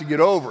you have to get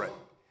over it,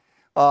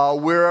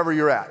 wherever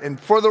you're at. And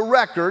for the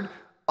record,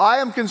 I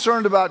am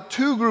concerned about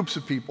two groups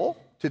of people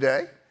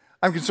today.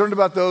 I'm concerned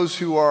about those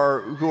who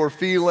are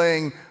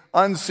feeling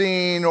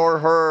unseen or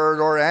hurt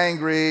or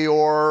angry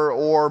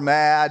or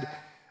mad.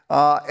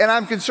 And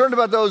I'm concerned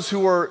about those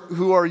who are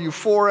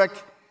euphoric,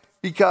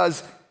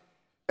 because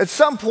at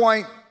some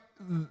point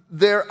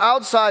their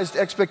outsized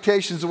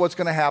expectations of what's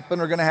going to happen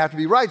are going to have to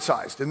be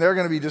right-sized, and they're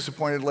going to be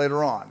disappointed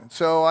later on. And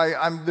so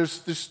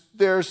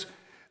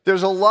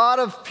there's a lot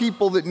of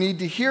people that need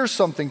to hear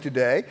something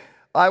today.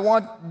 I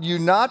want you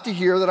not to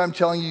hear that I'm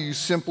telling you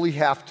simply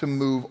have to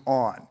move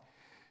on.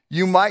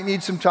 You might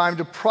need some time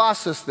to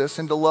process this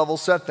and to level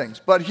set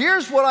things. But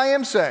here's what I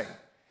am saying.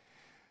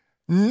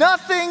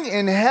 Nothing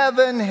in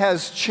heaven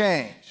has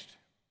changed.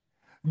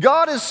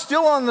 God is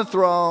still on the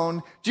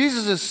throne.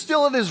 Jesus is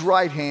still at his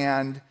right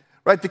hand.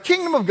 Right? The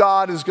kingdom of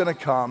God is going to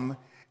come.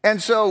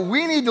 And so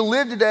we need to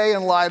live today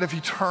in light of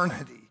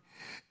eternity.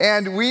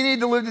 And we need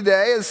to live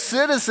today as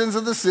citizens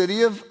of the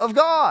city of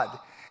God.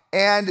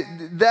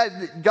 And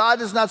that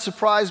God is not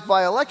surprised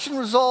by election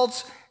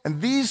results,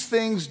 and these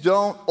things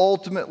don't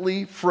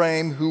ultimately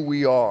frame who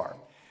we are.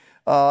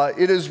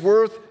 It is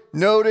worth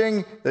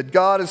noting that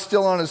God is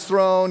still on his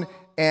throne,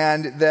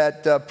 and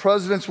that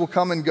presidents will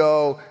come and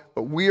go,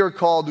 but we are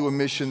called to a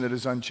mission that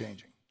is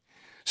unchanging.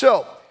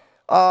 So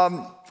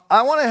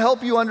I want to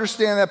help you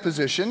understand that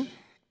position,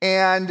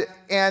 and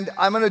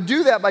I'm going to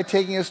do that by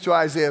taking us to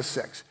Isaiah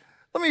 6.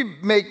 Let me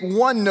make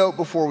one note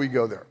before we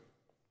go there.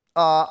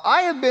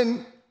 I have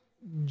been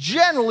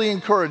generally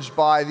encouraged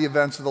by the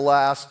events of the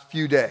last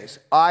few days.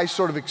 I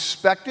sort of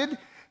expected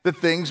that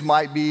things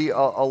might be a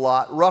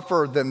lot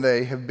rougher than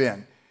they have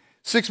been.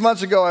 6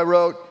 months ago, I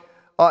wrote,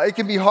 it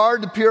can be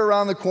hard to peer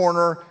around the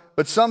corner,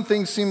 but some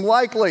things seem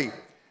likely.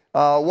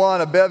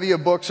 One, a bevy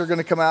of books are going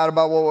to come out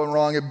about what went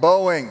wrong at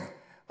Boeing.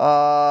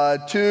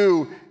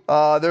 Two,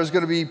 there's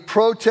going to be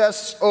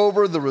protests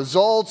over the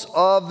results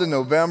of the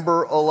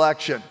November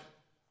election.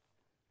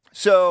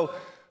 So,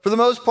 for the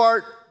most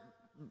part,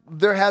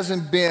 there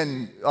hasn't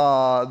been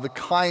the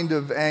kind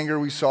of anger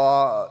we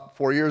saw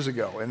 4 years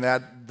ago, and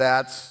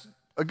that's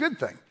a good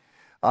thing.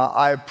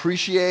 I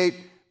appreciate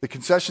the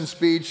concession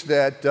speech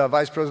that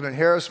Vice President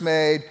Harris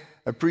made.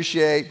 I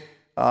appreciate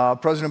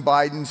President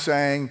Biden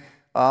saying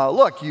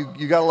look,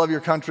 you got to love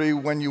your country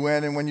when you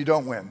win and when you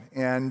don't win.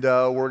 And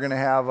we're going to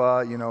have,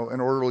 an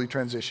orderly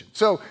transition.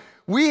 So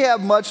we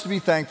have much to be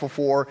thankful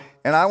for,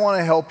 and I want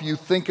to help you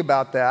think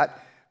about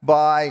that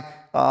by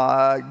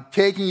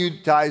taking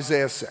you to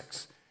Isaiah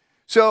 6.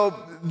 So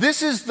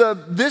this is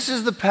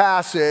the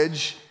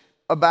passage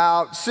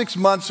about 6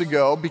 months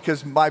ago,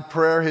 because my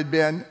prayer had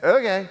been,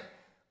 okay,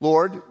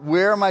 Lord,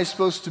 where am I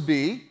supposed to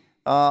be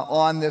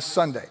on this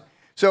Sunday?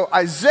 So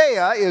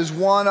Isaiah is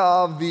one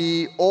of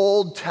the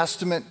Old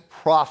Testament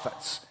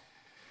prophets.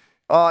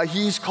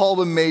 He's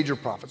called a major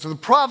prophet. So the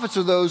prophets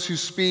are those who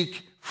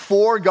speak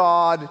for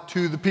God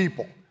to the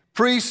people.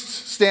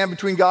 Priests stand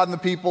between God and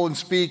the people and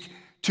speak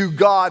to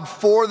God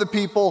for the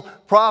people.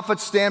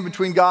 Prophets stand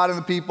between God and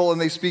the people, and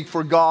they speak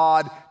for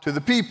God to the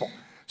people.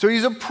 So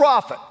he's a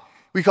prophet.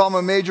 We call him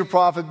a major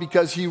prophet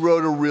because he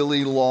wrote a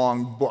really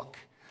long book.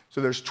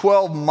 So there's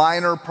 12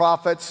 minor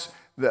prophets.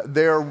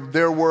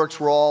 Their works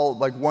were all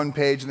like one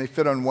page, and they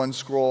fit on one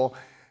scroll.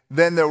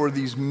 Then there were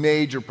these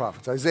major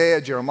prophets,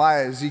 Isaiah,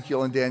 Jeremiah,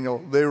 Ezekiel, and Daniel.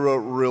 They wrote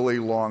really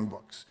long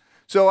books.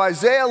 So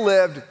Isaiah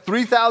lived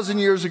 3,000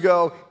 years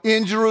ago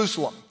in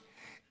Jerusalem.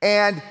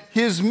 And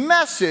his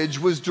message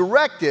was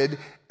directed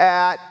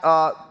at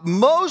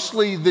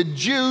mostly the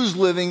Jews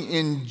living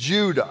in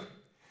Judah.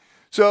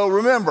 So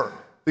remember,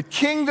 the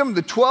kingdom,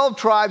 the 12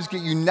 tribes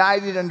get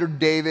united under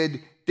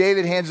David.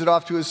 David hands it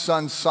off to his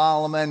son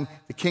Solomon.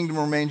 The kingdom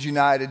remains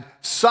united.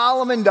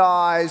 Solomon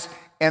dies,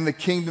 and the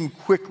kingdom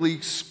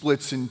quickly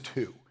splits in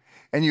two.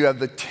 And you have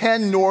the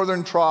 10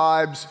 northern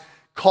tribes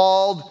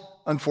called,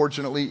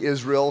 unfortunately,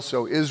 Israel.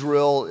 So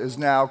Israel is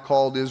now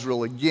called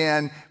Israel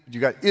again. But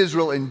you got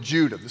Israel and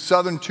Judah, the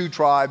southern 2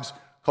 tribes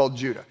called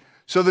Judah.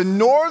 So the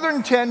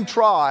northern 10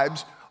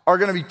 tribes are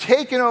going to be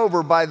taken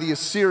over by the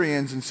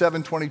Assyrians in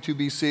 722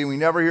 BC. We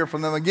never hear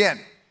from them again.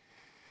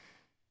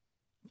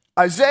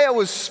 Isaiah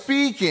was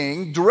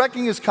speaking,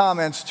 directing his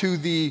comments to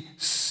the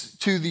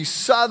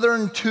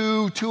southern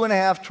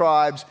 2.5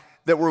 tribes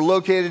that were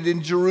located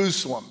in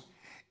Jerusalem.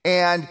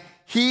 And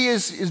he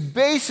is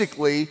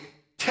basically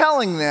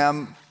telling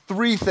them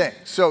 3 things.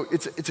 So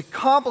it's a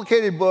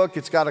complicated book.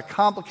 It's got a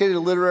complicated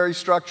literary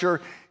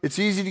structure. It's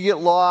easy to get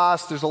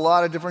lost. There's a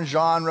lot of different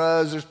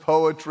genres. There's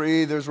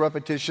poetry. There's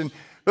repetition.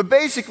 But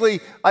basically,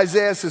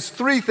 Isaiah says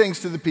 3 things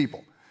to the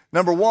people.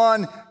 Number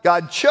 1,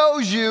 God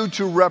chose you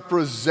to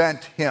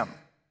represent him.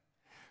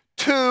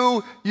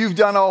 2, you've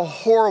done a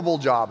horrible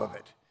job of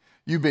it.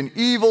 You've been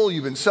evil,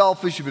 you've been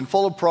selfish, you've been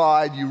full of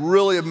pride, you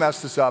really have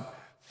messed this up.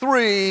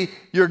 3,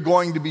 you're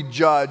going to be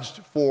judged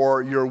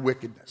for your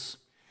wickedness.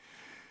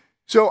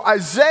 So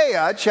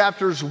Isaiah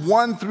chapters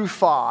 1 through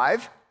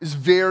 5 is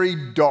very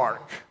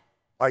dark.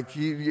 Like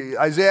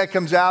Isaiah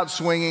comes out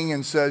swinging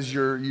and says,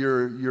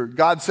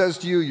 God says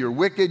to you, you're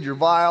wicked, you're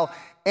vile,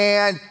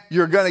 and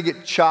you're going to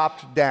get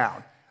chopped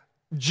down.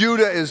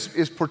 Judah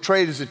is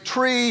portrayed as a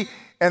tree,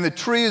 and the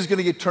tree is going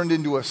to get turned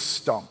into a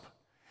stump.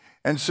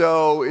 And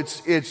so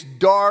it's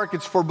dark,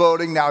 it's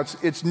foreboding. Now,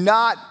 it's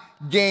not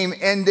game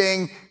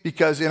ending,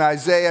 because in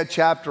Isaiah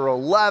chapter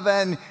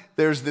 11,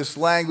 there's this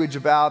language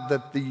about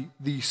that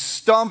the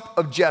stump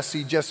of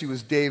Jesse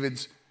was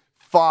David's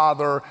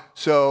father,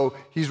 so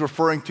he's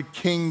referring to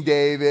King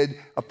David.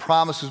 A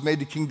promise was made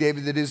to King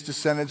David that his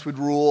descendants would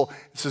rule.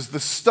 It says the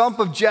stump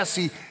of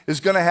Jesse is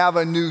going to have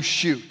a new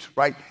shoot,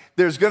 right?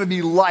 There's going to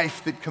be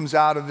life that comes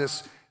out of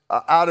this,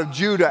 out of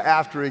Judah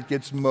after it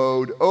gets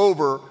mowed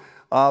over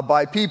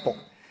by people.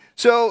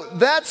 So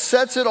that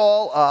sets it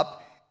all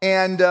up,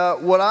 and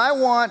what I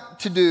want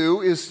to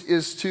do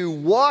is to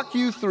walk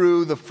you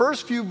through the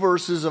first few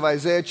verses of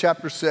Isaiah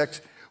chapter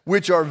 6,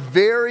 which are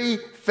very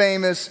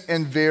famous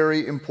and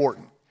very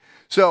important.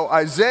 So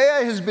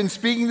Isaiah has been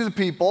speaking to the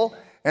people,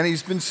 and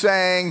he's been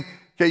saying,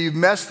 okay, you've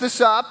messed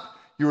this up.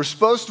 You were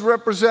supposed to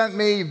represent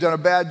me. You've done a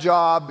bad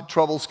job.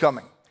 Trouble's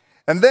coming.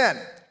 And then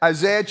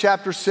Isaiah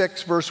chapter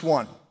 6, verse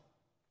 1.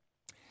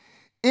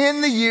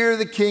 In the year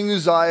that King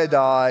Uzziah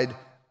died,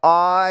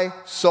 I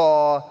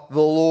saw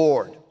the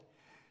Lord.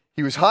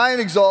 He was high and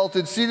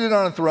exalted, seated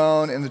on a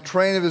throne, and the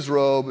train of his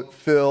robe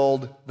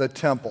filled the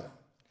temple.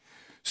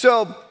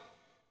 So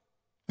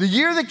the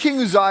year that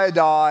King Uzziah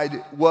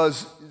died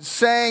was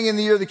saying in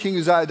the year that King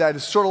Uzziah died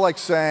is sort of like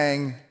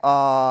saying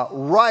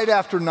right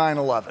after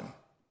 9/11.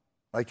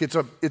 Like it's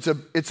a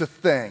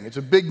thing. It's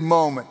a big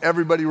moment.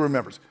 Everybody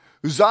remembers.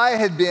 Uzziah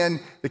had been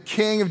the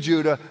king of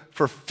Judah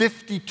for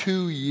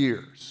 52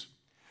 years.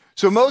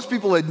 So most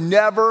people had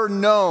never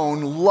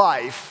known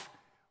life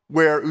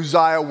where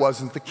Uzziah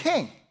wasn't the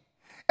king.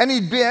 And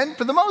he'd been,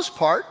 for the most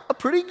part, a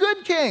pretty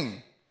good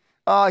king.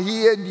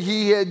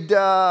 He had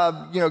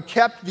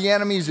kept the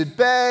enemies at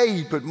bay.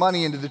 He put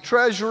money into the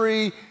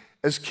treasury.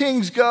 As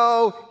kings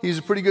go, he's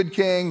a pretty good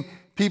king.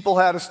 People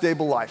had a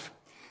stable life.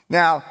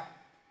 Now,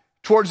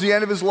 towards the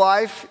end of his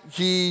life,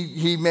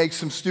 he makes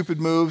some stupid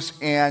moves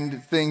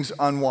and things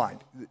unwind.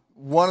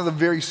 One of the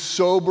very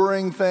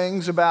sobering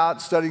things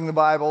about studying the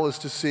Bible is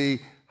to see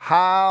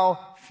how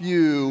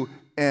few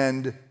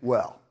end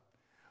well.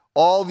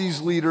 All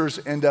these leaders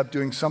end up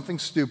doing something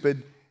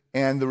stupid,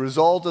 And the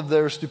result of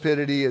their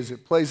stupidity is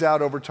it plays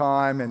out over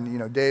time.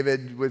 And,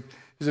 David with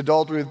his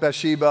adultery with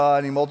Bathsheba,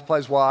 and he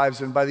multiplies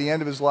wives. And by the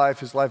end of his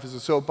life is a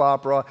soap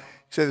opera. You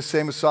say the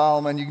same with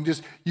Solomon.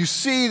 You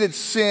see that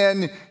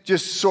sin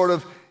just sort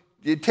of,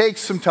 it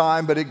takes some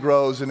time, but it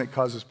grows and it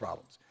causes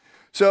problems.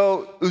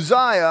 So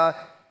Uzziah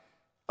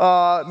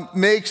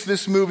makes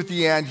this move at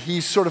the end.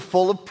 He's sort of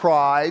full of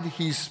pride.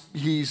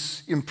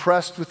 He's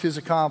impressed with his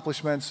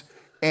accomplishments.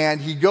 And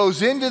he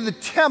goes into the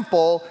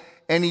temple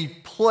and he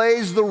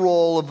plays the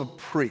role of a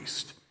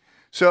priest.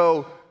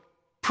 So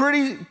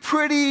pretty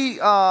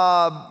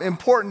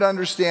important to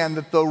understand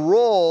that the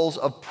roles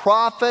of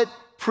prophet,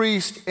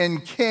 priest,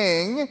 and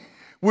king,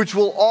 which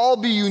will all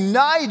be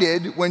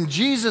united when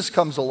Jesus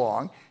comes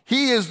along.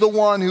 He is the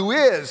one who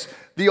is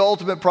the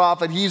ultimate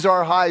prophet. He's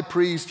our high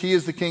priest. He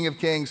is the King of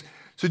Kings.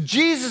 So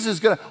Jesus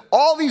is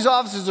all these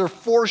offices are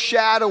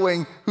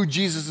foreshadowing who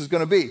Jesus is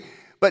going to be.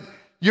 But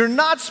you're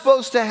not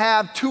supposed to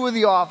have two of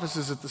the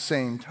offices at the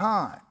same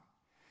time.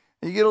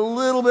 You get a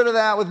little bit of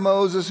that with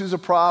Moses, who's a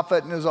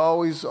prophet and is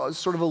always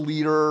sort of a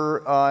leader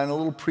and a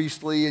little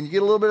priestly. And you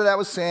get a little bit of that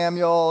with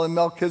Samuel and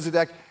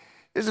Melchizedek.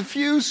 There's a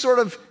few sort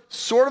of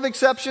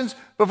exceptions,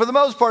 but for the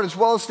most part, it's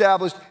well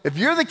established. If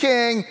you're the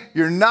king,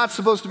 you're not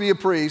supposed to be a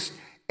priest.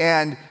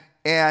 And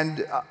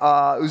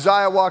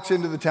Uzziah walks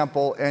into the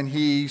temple and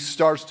he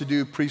starts to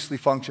do priestly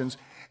functions.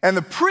 And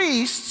the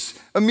priests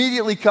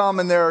immediately come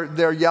and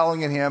they're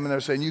yelling at him and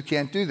they're saying, "You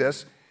can't do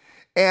this."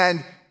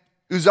 And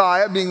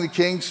Uzziah, being the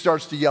king,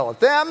 starts to yell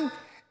at them.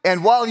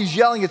 And while he's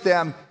yelling at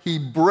them, he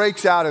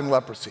breaks out in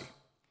leprosy.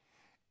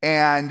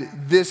 And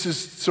this is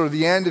sort of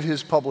the end of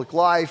his public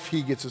life.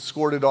 He gets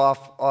escorted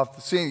off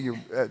the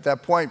scene. At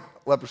that point,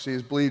 leprosy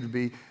is believed to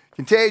be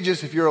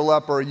contagious. If you're a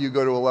leper, you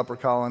go to a leper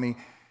colony.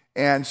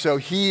 And so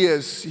he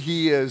is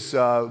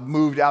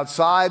moved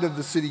outside of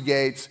the city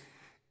gates,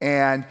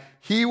 and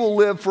he will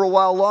live for a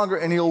while longer,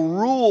 and he'll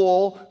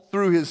rule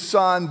through his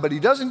son, but he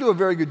doesn't do a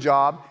very good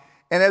job.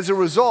 And as a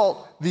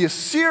result, the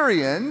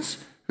Assyrians,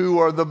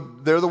 they're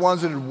the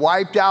ones that had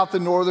wiped out the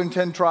northern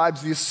 10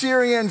 tribes, the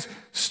Assyrians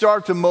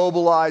start to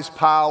mobilize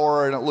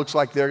power, and it looks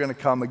like they're going to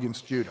come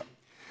against Judah.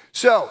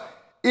 So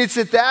it's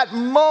at that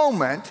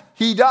moment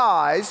he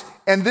dies,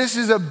 and this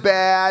is a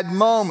bad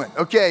moment.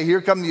 Okay,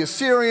 here come the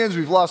Assyrians.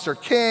 We've lost our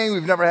king.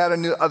 We've never had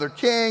another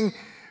king.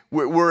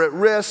 We're at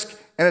risk.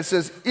 And it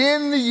says,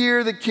 "In the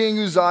year that King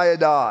Uzziah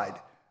died,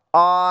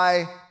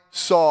 I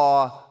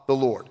saw the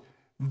Lord."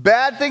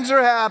 Bad things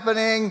are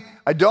happening.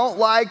 I don't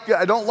like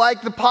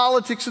the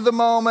politics of the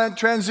moment,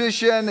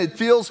 transition. It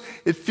feels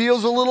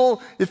a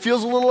little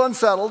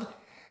unsettled.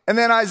 And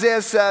then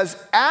Isaiah says,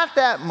 "At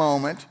that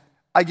moment,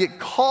 I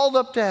get called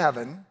up to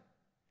heaven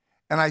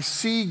and I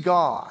see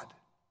God,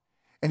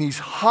 and he's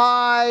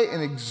high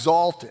and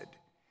exalted,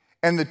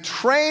 and the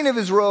train of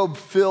his robe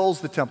fills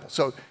the temple."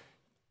 So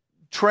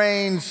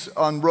trains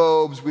on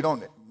robes, we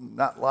don't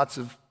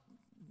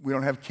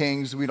have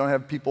kings, we don't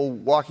have people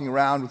walking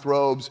around with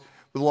robes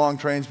with long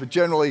trains, but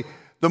generally,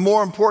 the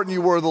more important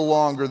you were, the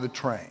longer the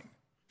train.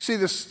 See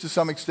this to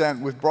some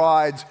extent with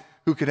brides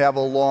who could have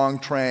a long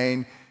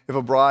train. If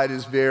a bride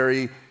is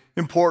very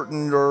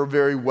important or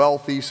very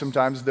wealthy,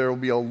 sometimes there will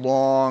be a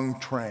long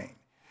train.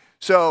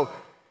 So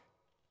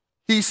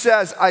he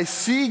says, "I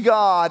see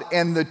God,"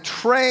 and the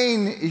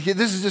train,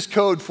 this is just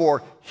code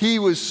for he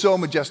was so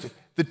majestic.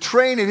 The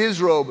train of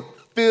his robe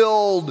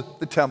filled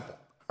the temple,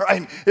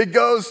 right? It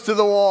goes to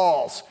the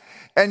walls.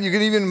 And you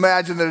can even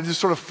imagine that it just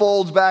sort of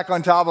folds back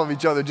on top of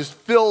each other, just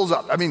fills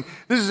up. I mean,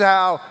 this is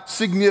how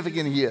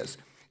significant he is.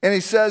 And he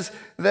says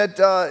that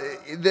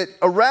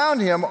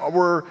around him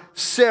were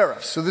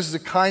seraphs. So this is a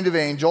kind of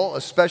angel,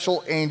 a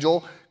special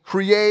angel,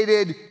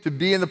 created to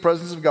be in the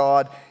presence of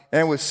God.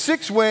 And with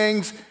 6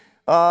 wings,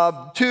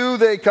 2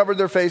 they covered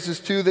their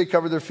faces, 2 they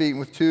covered their feet, and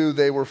with 2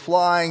 they were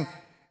flying,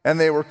 and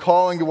they were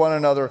calling to one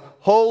another,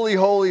 "Holy,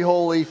 holy,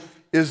 holy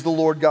is the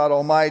Lord God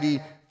Almighty.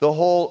 The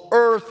whole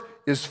earth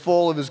is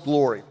full of his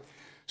glory."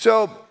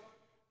 So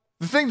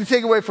the thing to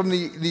take away from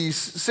these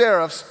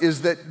seraphs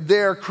is that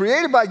they're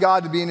created by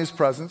God to be in his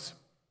presence,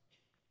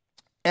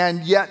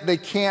 and yet they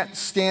can't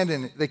stand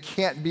in it. They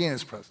can't be in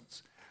his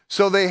presence.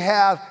 So they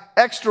have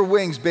extra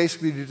wings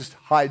basically to just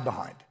hide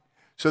behind.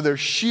 So they're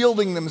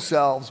shielding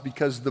themselves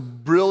because the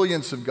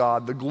brilliance of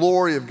God, the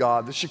glory of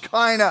God, the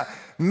Shekinah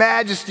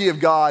majesty of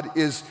God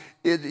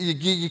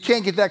you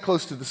can't get that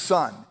close to the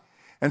sun.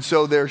 And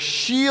so they're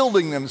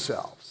shielding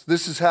themselves.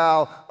 This is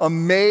how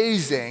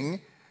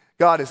amazing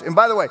God is. And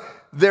by the way,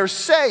 they're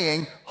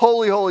saying,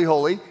 "Holy, holy,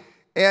 holy."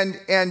 And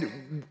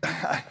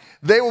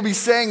they will be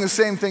saying the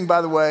same thing,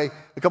 by the way,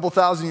 a couple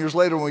thousand years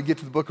later when we get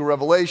to the book of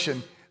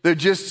Revelation. They're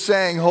just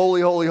saying,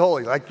 "Holy, holy,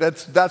 holy." Like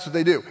that's what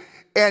they do.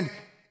 And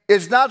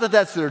it's not that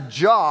that's their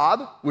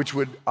job, which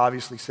would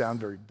obviously sound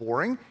very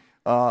boring.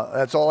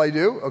 That's all I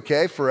do,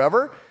 okay,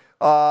 forever.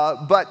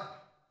 But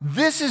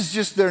this is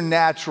just their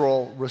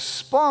natural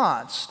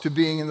response to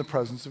being in the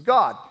presence of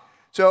God.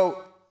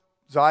 So,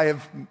 as I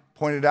have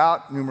pointed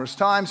out numerous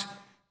times,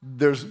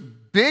 there's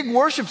big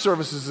worship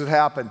services that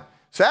happen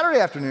Saturday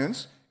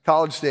afternoons,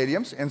 college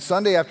stadiums, and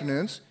Sunday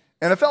afternoons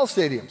NFL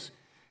stadiums.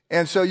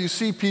 And so you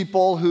see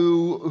people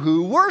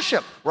who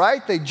worship,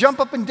 right? They jump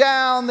up and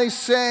down, they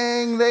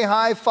sing, they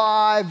high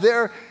five.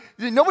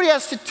 Nobody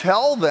has to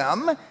tell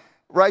them,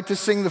 right, to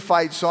sing the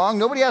fight song.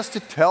 Nobody has to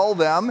tell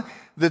them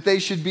that they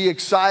should be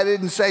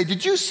excited and say,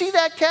 did you see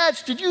that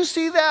catch? Did you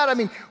see that? I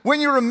mean,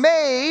 when you're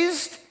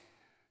amazed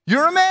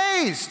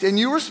and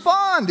you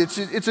respond.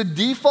 It's a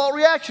default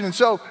reaction. And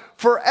so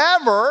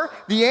forever,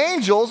 the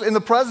angels in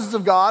the presence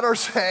of God are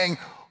saying,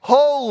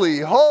 holy,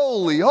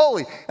 holy,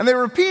 holy. And they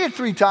repeat it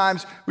 3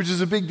 times, which is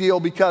a big deal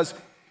because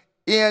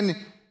in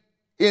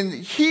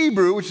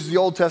Hebrew, which is the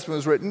Old Testament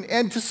was written,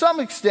 and to some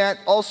extent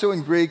also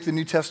in Greek, the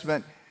New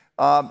Testament,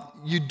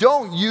 you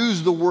don't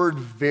use the word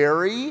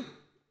very,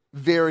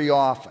 very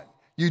often.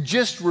 You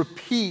just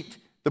repeat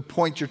the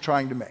point you're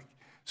trying to make.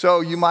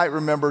 So you might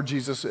remember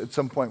Jesus at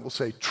some point will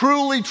say,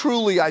 truly,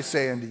 truly, I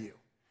say unto you,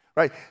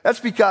 right? That's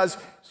because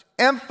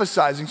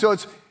emphasizing. So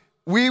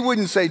we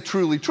wouldn't say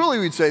truly, truly.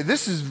 We'd say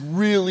this is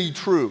really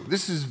true.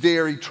 This is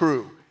very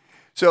true.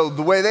 So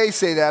the way they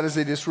say that is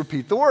they just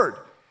repeat the word.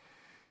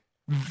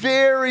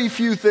 Very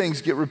few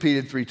things get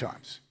repeated 3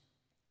 times.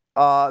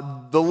 The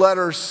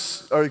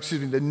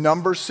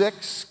number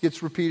 6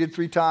 gets repeated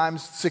 3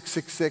 times.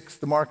 666,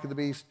 the mark of the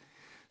beast.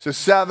 So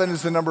 7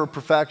 is the number of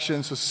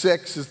perfection. So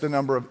 6 is the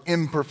number of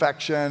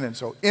imperfection. And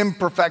so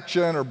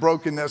imperfection or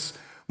brokenness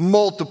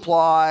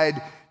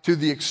multiplied to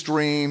the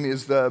extreme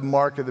is the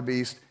mark of the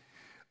beast.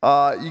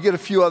 You get a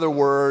few other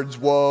words,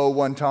 woe,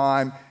 one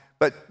time.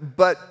 But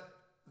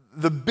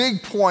the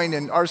big point,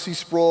 and R.C.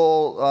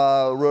 Sproul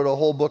wrote a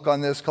whole book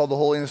on this called The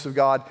Holiness of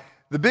God.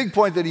 The big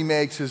point that he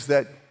makes is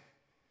that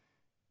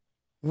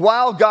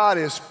while God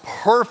is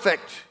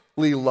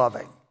perfectly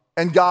loving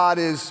and God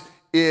is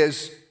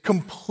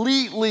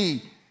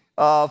completely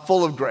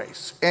full of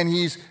grace and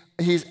he's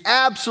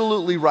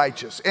absolutely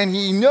righteous and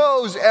he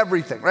knows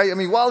everything, right? I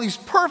mean, while he's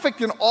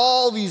perfect in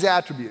all these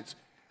attributes,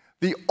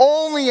 the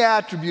only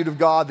attribute of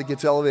God that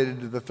gets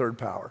elevated to the 3rd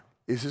power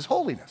is his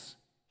holiness.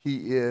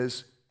 He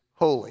is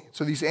holy.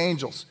 So these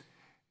angels,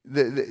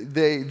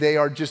 they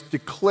are just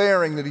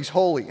declaring that he's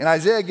holy. And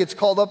Isaiah gets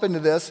called up into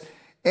this,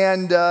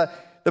 and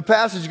the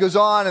passage goes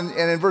on, and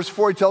in verse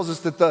 4 he tells us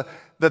that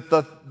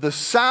the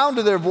sound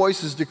of their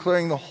voices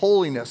declaring the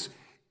holiness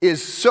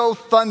is so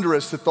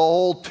thunderous that the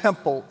whole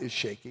temple is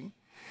shaking.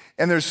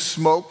 And there's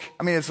smoke.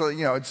 I mean,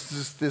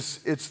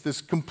 it's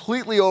this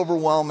completely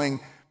overwhelming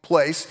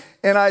place.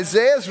 And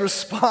Isaiah's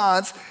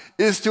response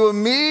is to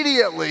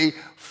immediately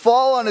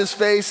fall on his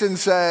face and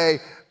say,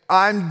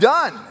 I'm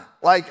done.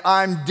 Like,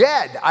 I'm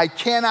dead. I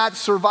cannot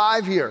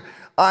survive here.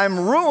 I'm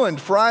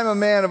ruined, for I'm a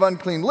man of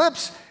unclean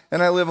lips,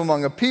 and I live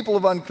among a people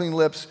of unclean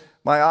lips.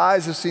 My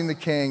eyes have seen the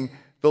King,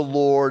 the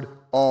Lord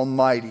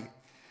Almighty.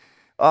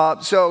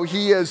 So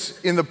he is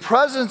in the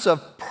presence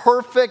of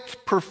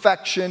perfect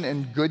perfection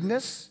and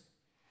goodness.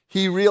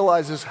 He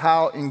realizes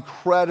how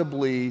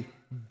incredibly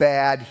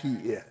bad he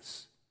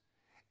is.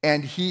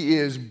 And he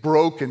is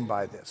broken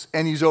by this.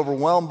 And he's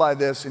overwhelmed by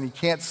this, and he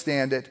can't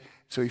stand it.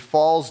 So he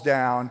falls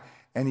down,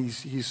 and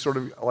he's sort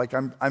of like,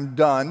 I'm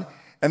done.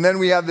 And then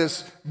we have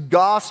this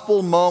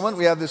gospel moment.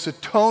 We have this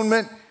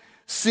atonement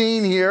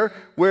scene here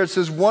where it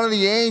says one of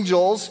the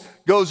angels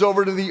goes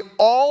over to the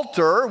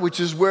altar, which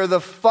is where the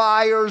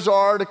fires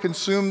are to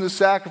consume the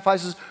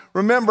sacrifices.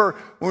 Remember,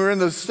 when we were in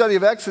the study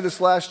of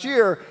Exodus last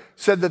year,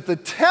 said that the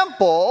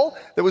temple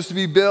that was to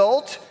be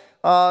built,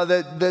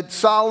 that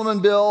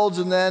Solomon builds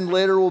and then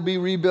later will be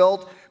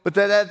rebuilt, but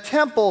that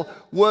temple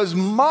was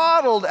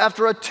modeled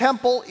after a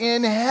temple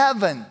in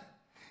heaven.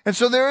 And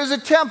so there is a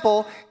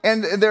temple,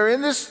 and they're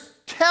in this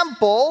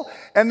temple,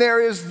 and there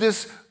is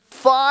this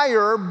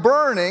fire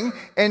burning,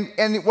 and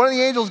one of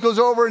the angels goes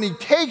over and he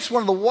takes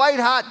one of the white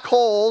hot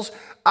coals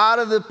out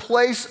of the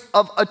place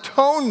of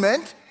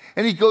atonement,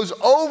 and he goes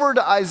over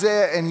to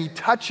Isaiah and he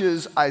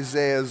touches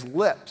Isaiah's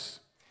lips,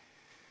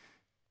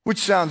 which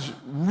sounds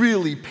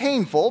really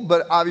painful,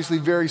 but obviously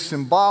very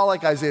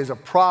symbolic. Isaiah's a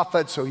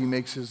prophet, so he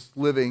makes his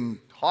living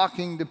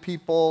talking to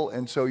people,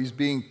 and so he's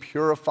being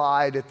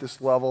purified at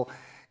this level,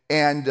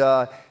 and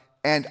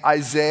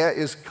Isaiah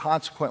is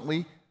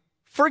consequently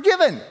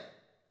forgiven.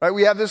 Right?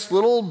 We have this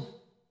little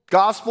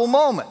gospel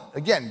moment.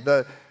 Again,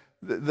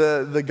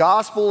 the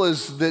gospel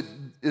is that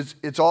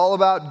it's all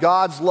about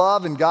God's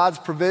love and God's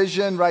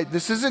provision, right?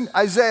 This isn't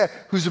Isaiah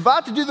who's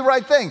about to do the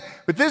right thing,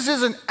 but this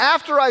isn't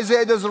after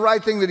Isaiah does the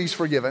right thing that he's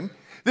forgiven.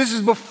 This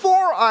is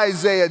before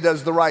Isaiah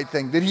does the right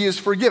thing that he is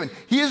forgiven.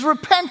 He has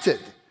repented,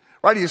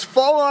 right? He has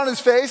fallen on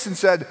his face and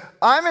said,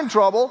 I'm in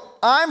trouble,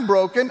 I'm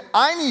broken,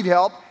 I need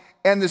help,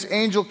 and this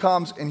angel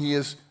comes and he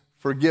is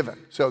forgiven.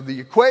 So the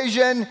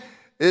equation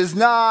is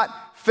not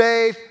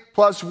faith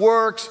plus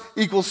works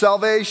equals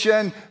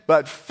salvation,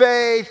 but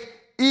faith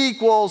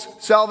equals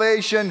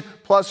salvation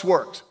plus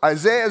works.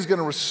 Isaiah is going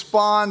to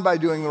respond by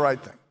doing the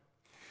right thing.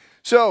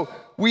 So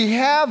we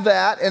have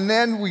that, and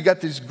then we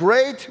got these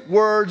great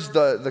words,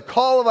 the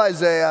call of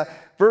Isaiah,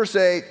 verse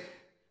 8.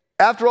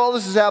 After all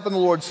this has happened, the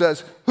Lord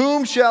says,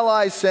 whom shall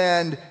I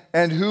send,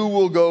 and who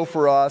will go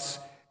for us?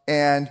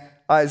 And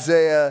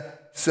Isaiah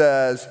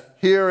says,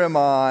 "Here am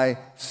I,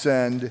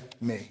 send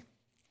me."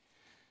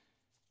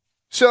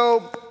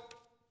 So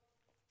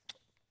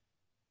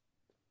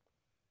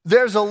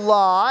there's a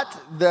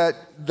lot that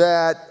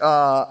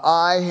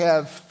I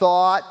have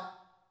thought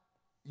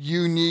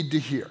you need to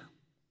hear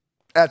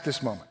at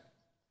this moment,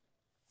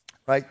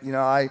 right? You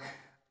know,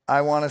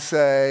 I want to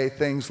say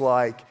things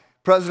like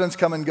presidents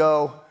come and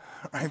go,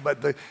 right?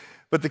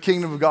 But the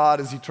kingdom of God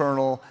is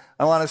eternal.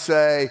 I want to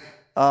say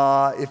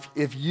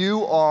if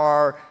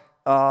your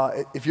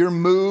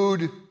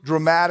mood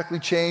dramatically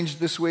changed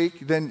this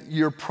week, then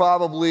you're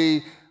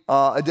probably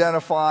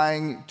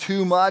identifying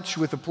too much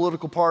with the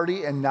political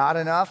party and not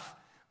enough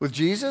with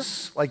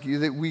Jesus. Like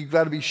we've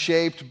got to be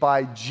shaped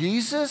by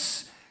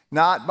Jesus,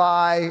 not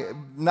by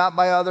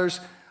others.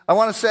 I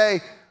want to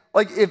say,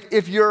 like,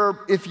 if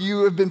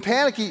you have been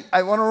panicky,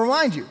 I want to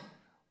remind you,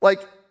 like,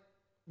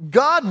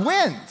 God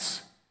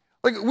wins.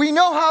 Like, we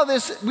know how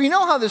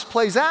this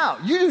plays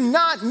out. You do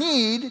not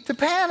need to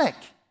panic.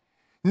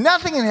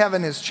 Nothing in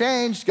heaven has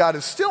changed. God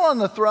is still on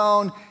the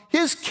throne.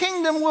 His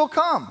kingdom will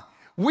come.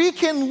 We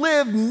can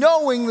live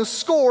knowing the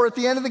score at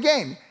the end of the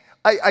game.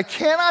 I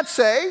cannot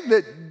say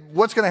that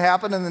what's going to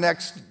happen in the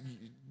next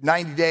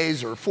 90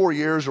 days or 4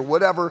 years or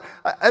whatever.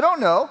 I don't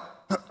know.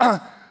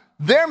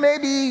 There may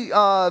be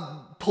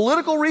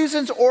political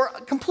reasons or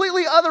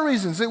completely other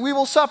reasons that we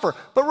will suffer.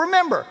 But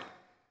remember,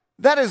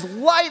 that is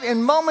light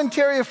and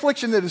momentary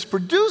affliction that is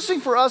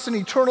producing for us an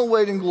eternal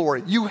weight in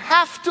glory. You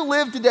have to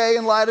live today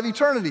in light of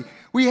eternity.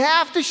 We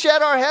have to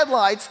shed our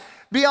headlights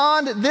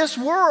beyond this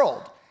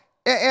world.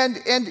 And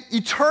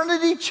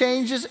eternity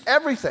changes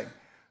everything.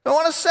 I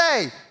want to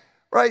say,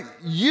 right,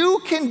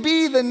 you can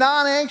be the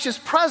non-anxious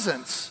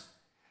presence.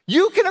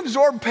 You can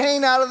absorb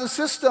pain out of the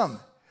system.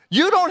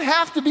 You don't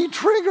have to be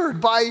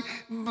triggered by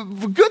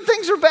good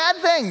things or bad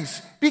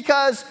things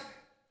because,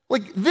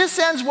 like, this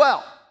ends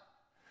well.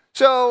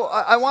 So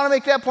I want to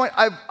make that point.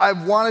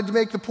 I've wanted to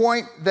make the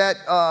point that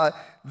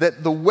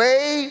that the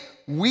way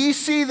we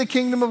see the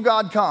kingdom of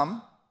God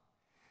come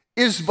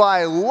is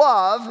by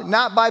love,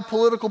 not by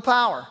political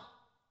power.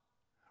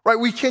 Right?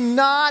 We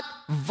cannot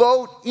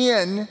vote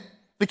in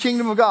the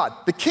kingdom of God.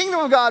 The kingdom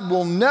of God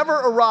will never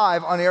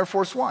arrive on Air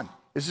Force One.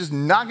 This is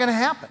not going to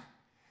happen.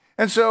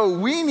 And so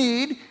we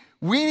need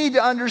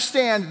to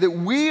understand that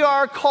we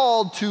are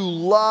called to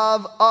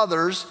love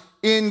others,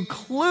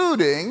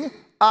 including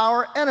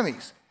our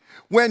enemies.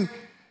 When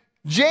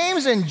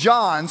James and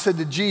John said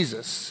to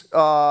Jesus,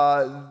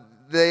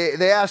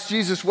 they asked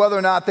Jesus whether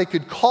or not they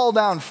could call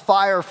down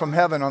fire from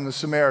heaven on the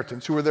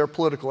Samaritans, who were their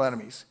political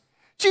enemies.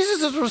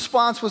 Jesus'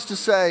 response was to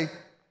say,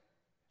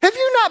 have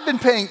you not been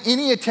paying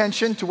any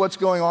attention to what's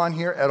going on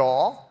here at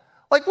all?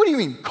 Like, what do you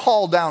mean,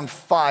 call down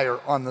fire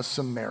on the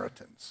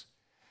Samaritans?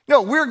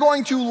 No, we're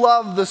going to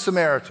love the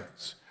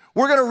Samaritans.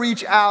 We're going to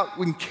reach out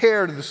and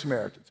care to the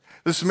Samaritans.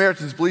 The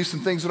Samaritans believe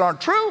some things that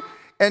aren't true,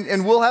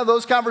 and we'll have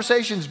those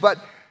conversations, but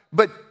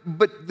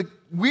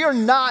we are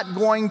not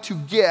going to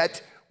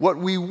get what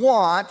we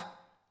want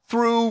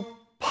through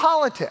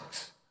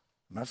politics.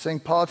 I'm not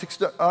saying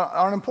politics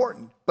aren't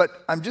important,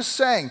 but I'm just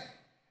saying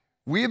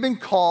we have been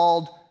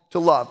called to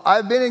love.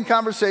 I've been in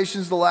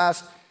conversations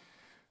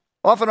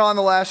off and on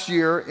the last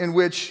year in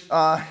which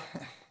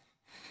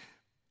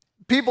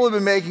people have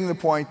been making the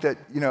point that,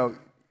 you know,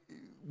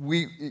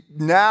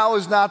 now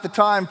is not the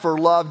time for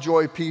love,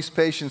 joy, peace,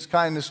 patience,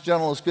 kindness,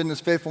 gentleness,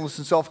 goodness, faithfulness,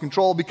 and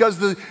self-control because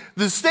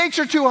the stakes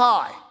are too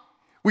high.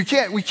 We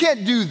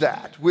can't do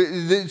that.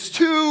 It's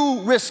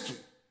too risky.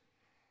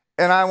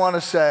 And I want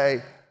to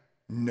say,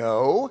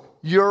 no,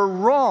 you're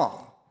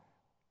wrong.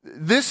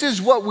 This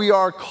is what we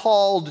are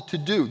called to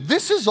do.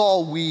 This is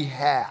all we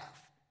have.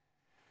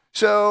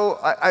 So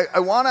I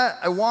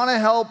want to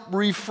help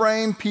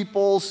reframe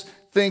people's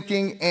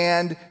thinking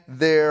and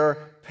their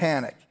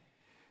panic.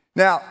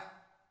 Now,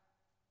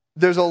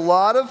 there's a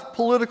lot of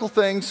political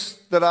things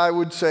that I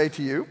would say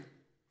to you.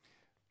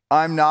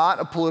 I'm not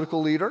a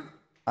political leader.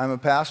 I'm a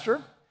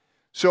pastor.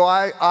 So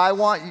I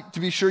want you to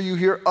be sure you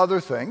hear other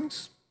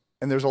things,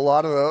 and there's a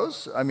lot of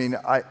those. I mean,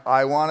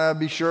 I want to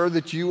be sure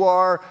that you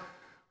are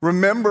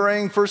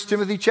remembering 1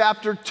 Timothy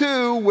chapter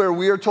 2, where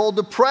we are told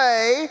to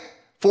pray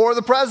for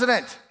the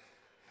president.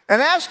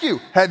 And ask you,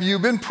 have you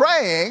been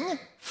praying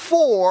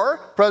for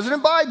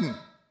President Biden?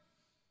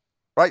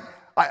 Right?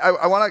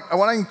 I want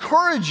to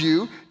encourage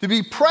you to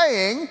be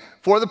praying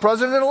for the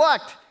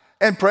president-elect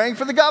and praying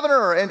for the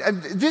governor. And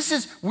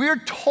we're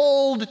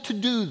told to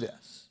do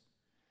this.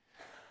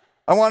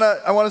 I want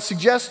to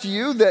suggest to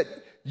you that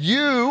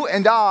you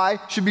and I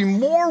should be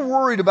more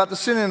worried about the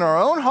sin in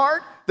our own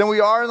heart than we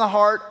are in the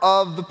heart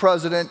of the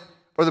president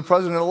or the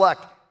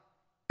president-elect.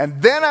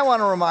 And then I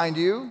want to remind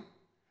you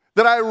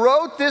that I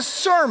wrote this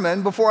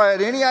sermon before I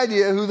had any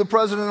idea who the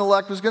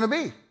president-elect was going to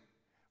be.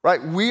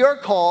 Right? We are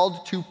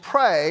called to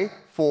pray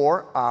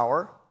for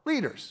our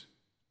leaders.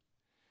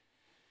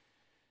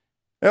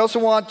 I also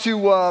want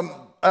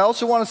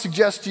to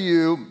suggest to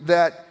you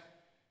that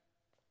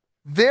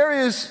there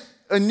is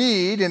a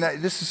need, and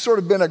this has sort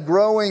of been a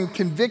growing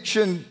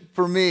conviction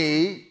for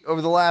me over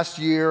the last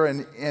year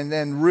and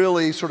then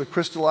really sort of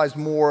crystallized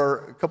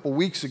more a couple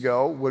weeks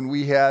ago when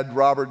we had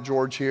Robert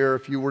George here.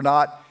 If you were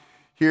not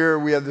here,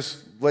 we had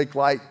this Lake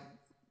Light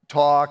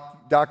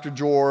talk. Dr.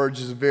 George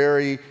is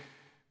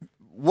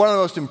one of the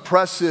most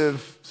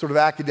impressive sort of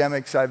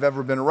academics I've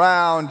ever been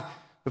around.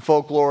 The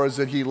folklore is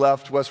that he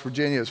left West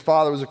Virginia. His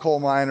father was a coal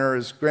miner.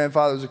 His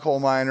grandfather was a coal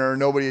miner.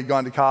 Nobody had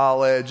gone to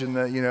college and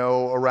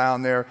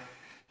around there.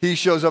 He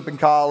shows up in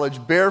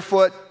college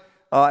barefoot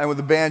and with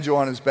a banjo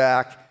on his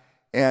back.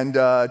 And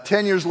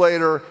 10 years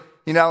later,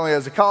 he not only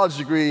has a college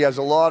degree, he has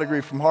a law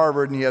degree from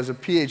Harvard, and he has a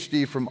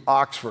PhD from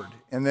Oxford.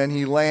 And then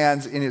he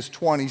lands in his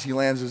 20s, he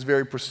lands this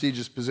very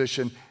prestigious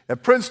position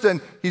at Princeton.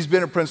 He's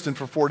been at Princeton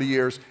for 40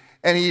 years,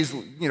 and he's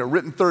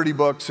written 30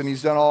 books, and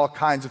he's done all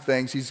kinds of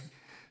things.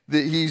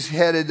 He's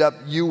headed up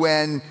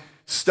UN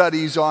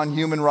studies on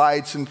human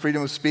rights and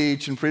freedom of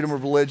speech and freedom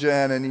of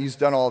religion, and he's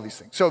done all these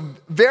things. So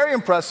very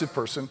impressive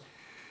person.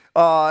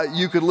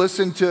 You could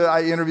listen to,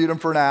 I interviewed him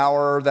for an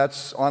hour,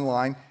 that's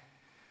online.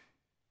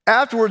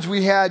 Afterwards,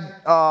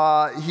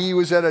 he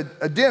was at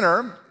a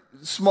dinner,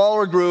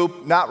 smaller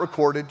group, not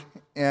recorded,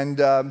 and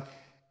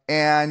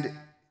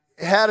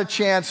had a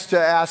chance to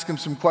ask him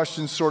some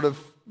questions, sort of,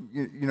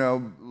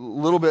 a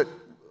little bit,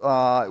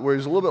 where he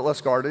was a little bit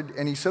less guarded.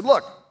 And he said,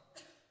 look,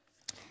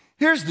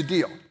 here's the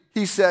deal.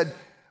 He said,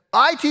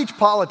 I teach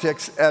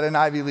politics at an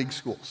Ivy League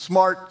school,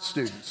 smart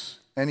students.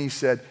 And he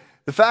said,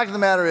 the fact of the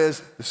matter is,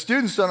 the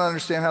students don't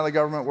understand how the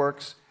government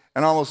works,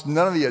 and almost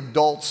none of the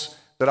adults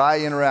that I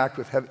interact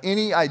with have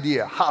any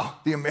idea how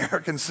the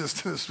American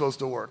system is supposed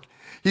to work.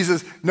 He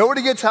says,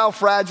 nobody gets how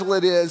fragile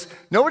it is.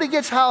 Nobody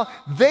gets how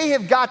they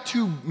have got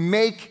to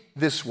make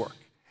this work.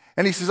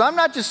 And he says, I'm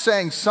not just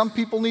saying some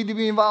people need to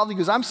be involved,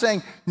 because I'm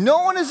saying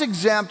no one is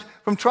exempt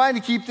from trying to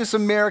keep this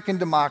American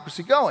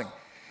democracy going.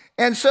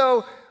 And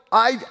so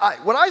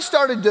what I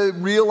started to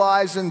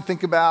realize and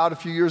think about a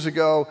few years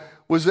ago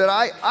was that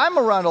I'm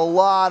around a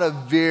lot of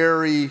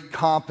very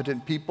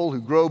competent people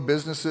who grow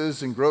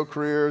businesses and grow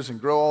careers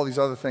and grow all these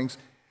other things.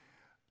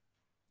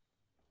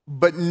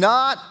 But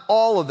not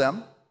all of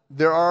them.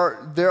 There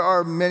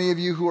are many of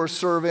you who are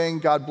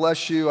serving. God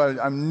bless you.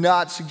 I'm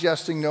not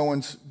suggesting no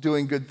one's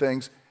doing good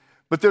things.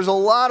 But there's a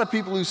lot of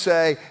people who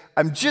say,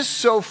 I'm just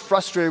so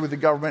frustrated with the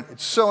government.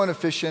 It's so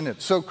inefficient.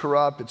 It's so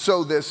corrupt. It's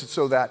so this. It's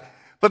so that.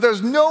 But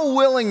there's no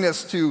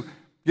willingness to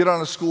get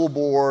on a school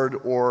board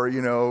or,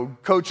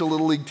 coach a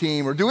little league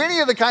team or do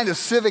any of the kind of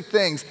civic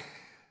things.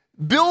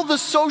 Build the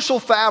social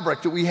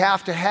fabric that we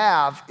have to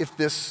have if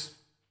this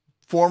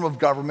form of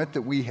government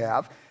that we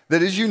have,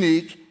 that is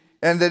unique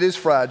and that is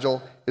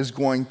fragile, is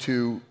going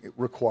to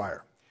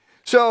require.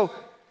 So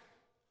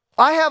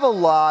I have a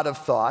lot of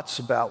thoughts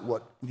about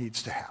what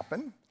needs to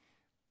happen.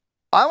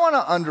 I want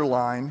to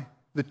underline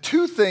the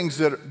two things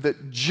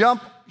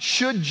that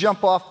should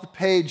jump off the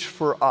page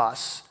for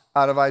us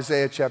out of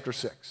Isaiah chapter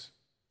 6.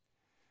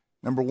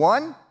 Number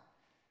one,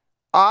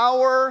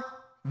 our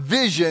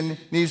vision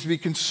needs to be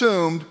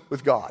consumed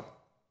with God.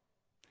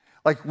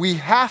 Like, we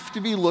have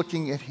to be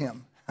looking at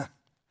Him.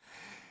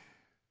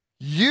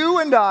 You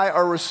and I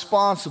are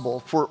responsible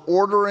for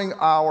ordering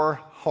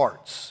our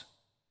hearts.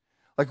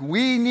 Like,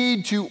 we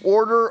need to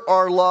order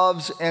our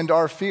loves and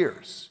our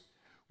fears.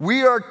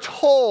 We are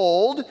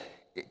told,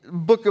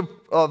 book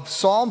of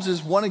Psalms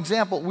is one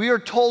example, we are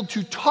told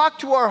to talk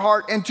to our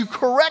heart and to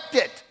correct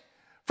it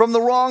from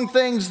the wrong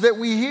things that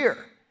we hear.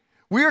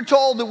 We are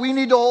told that we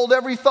need to hold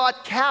every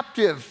thought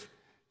captive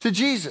to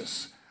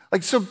Jesus.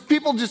 Like, so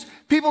people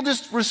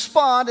just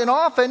respond, and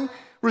often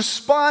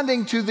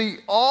responding to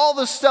all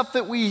the stuff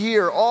that we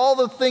hear, all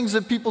the things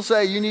that people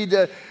say. You need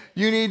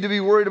to be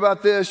worried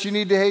about this. You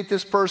need to hate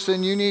this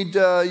person. You need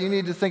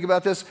to think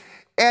about this.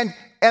 And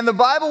the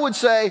Bible would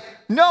say,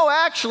 no,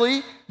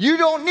 actually, you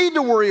don't need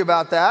to worry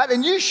about that,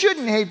 and you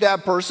shouldn't hate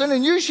that person,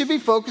 and you should be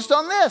focused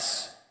on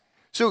this.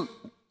 So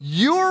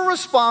you're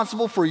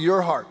responsible for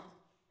your heart.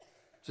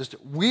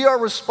 We are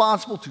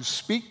responsible to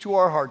speak to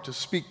our heart, to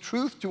speak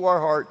truth to our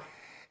heart,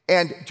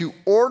 and to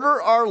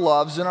order our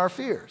loves and our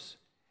fears.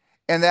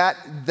 And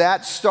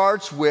that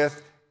starts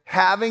with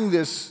having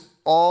this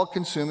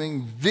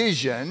all-consuming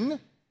vision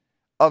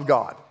of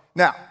God.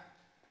 Now,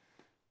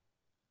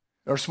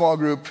 our small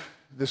group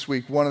this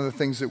week, one of the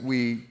things that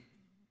we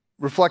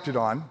reflected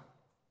on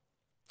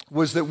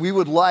was that we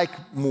would like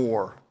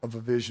more of a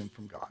vision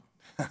from God.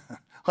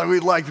 Like,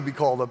 we'd like to be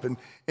called up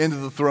into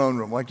the throne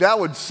room. Like, that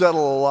would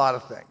settle a lot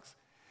of things.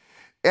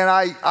 And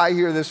I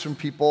hear this from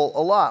people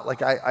a lot.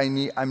 Like,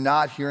 I'm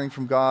not hearing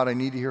from God. I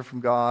need to hear from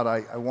God.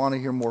 I want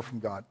to hear more from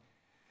God.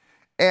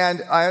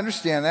 And I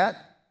understand that.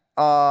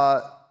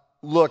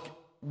 Look,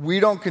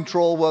 we don't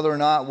control whether or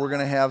not we're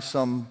going to have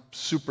some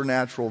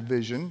supernatural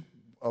vision.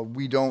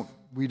 We don't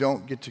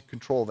get to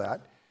control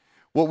that.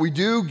 What we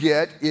do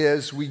get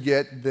is we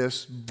get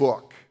this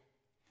book.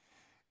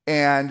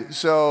 And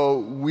so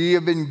we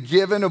have been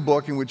given a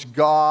book in which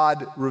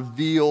God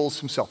reveals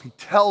Himself. He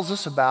tells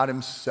us about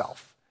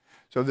Himself.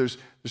 So there's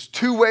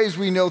two ways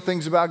we know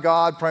things about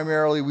God.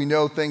 Primarily, we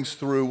know things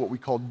through what we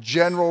call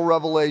general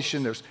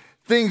revelation. There's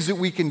things that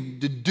we can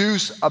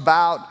deduce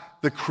about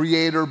the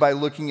Creator by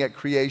looking at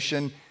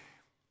creation.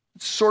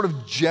 It's sort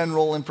of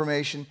general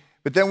information.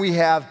 But then we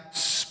have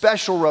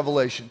special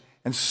revelation.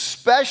 And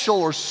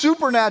special or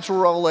supernatural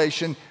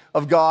revelation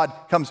of God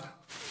comes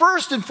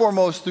first and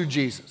foremost through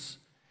Jesus.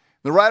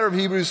 The writer of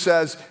Hebrews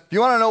says, if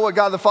you want to know what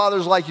God the Father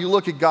is like, you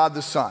look at God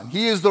the Son.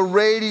 He is the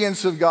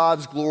radiance of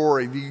God's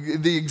glory,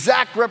 the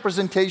exact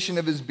representation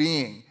of his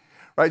being.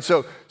 Right?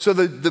 So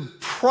the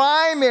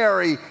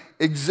primary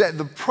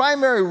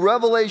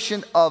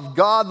revelation of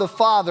God the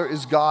Father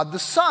is God the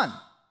Son.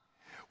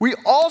 We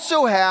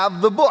also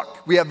have the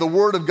book. We have the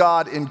Word of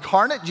God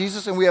incarnate,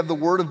 Jesus, and we have the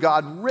Word of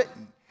God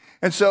written.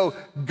 And so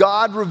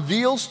God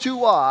reveals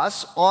to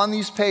us on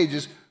these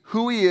pages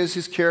who he is,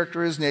 his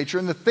character, his nature,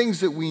 and the things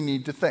that we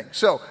need to think.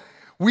 So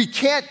we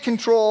can't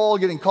control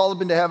getting called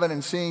up into heaven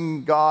and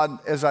seeing God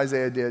as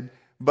Isaiah did,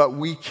 but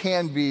we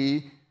can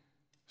be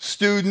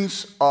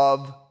students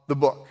of the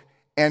book.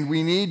 And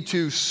we need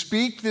to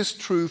speak this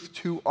truth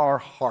to our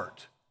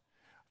heart.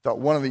 I thought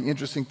one of the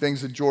interesting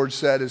things that George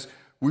said is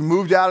we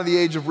moved out of the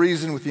age of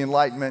reason with the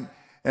Enlightenment,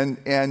 we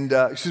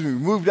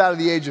moved out of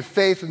the age of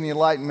faith in the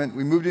Enlightenment.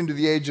 We moved into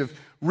the age of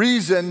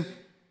reason.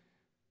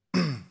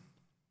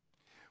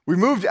 We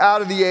moved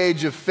out of the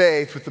age of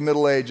faith with the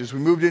Middle Ages. We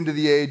moved into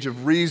the age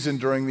of reason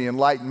during the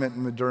Enlightenment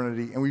and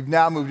modernity, and we've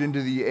now moved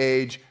into the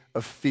age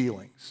of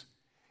feelings.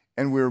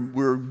 And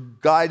we're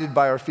guided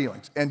by our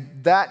feelings. And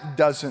that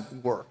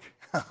doesn't work.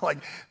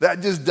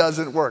 That just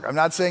doesn't work. I'm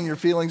not saying your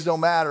feelings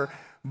don't matter,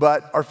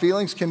 but our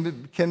feelings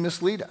can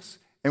mislead us.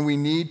 And we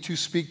need to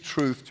speak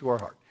truth to our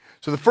heart.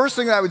 So the first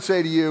thing I would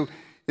say to you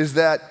is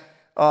that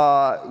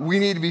we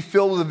need to be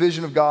filled with the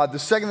vision of God. The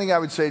second thing I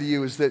would say to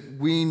you is that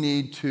we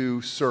need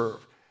to serve.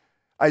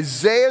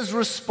 Isaiah's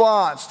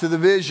response to the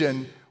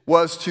vision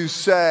was to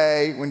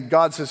say, when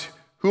God says,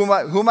 who am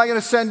I going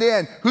to send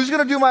in? Who's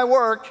going to do my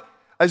work?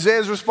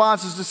 Isaiah's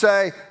response is to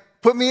say,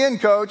 put me in,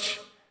 coach.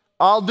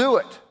 I'll do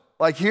it.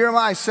 Like, here am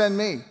I, send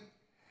me.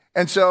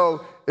 And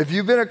so if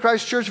you've been at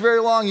Christ Church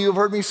very long, you've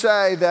heard me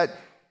say that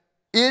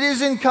it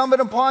is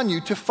incumbent upon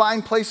you to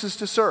find places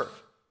to serve.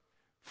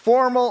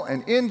 Formal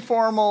and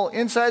informal,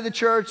 inside the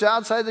church,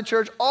 outside the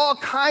church, all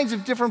kinds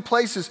of different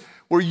places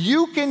where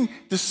you can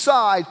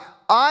decide,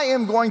 I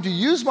am going to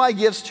use my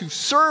gifts to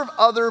serve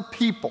other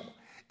people.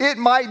 It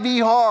might be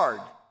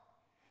hard.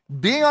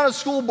 Being on a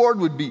school board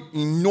would be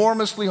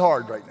enormously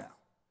hard right now.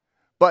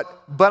 But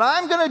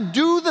I'm going to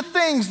do the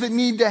things that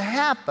need to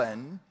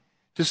happen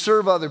to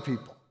serve other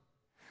people.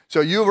 So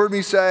you've heard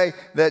me say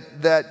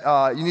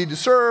that you need to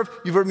serve.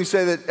 You've heard me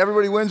say that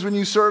everybody wins when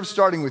you serve,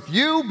 starting with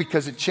you,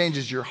 because it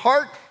changes your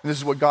heart. And this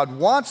is what God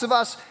wants of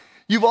us.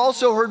 You've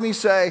also heard me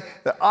say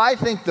that I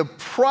think the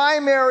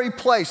primary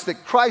place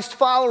that Christ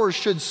followers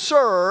should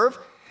serve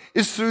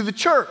is through the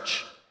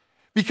church.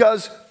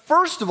 Because,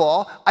 first of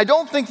all, I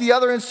don't think the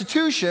other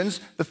institutions,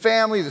 the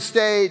family, the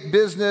state,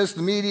 business,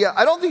 the media,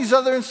 I don't think these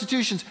other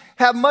institutions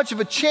have much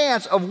of a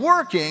chance of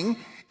working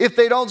if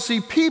they don't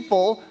see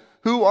people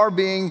who are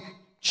being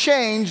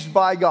changed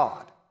by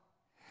God.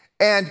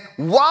 And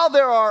while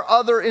there are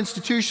other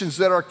institutions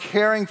that are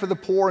caring for the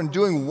poor and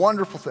doing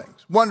wonderful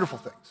things,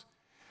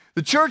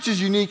 the church is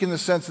unique in the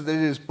sense that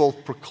it is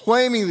both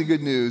proclaiming the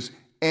good news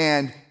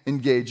and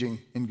engaging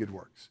in good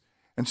works.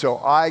 And so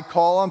I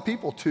call on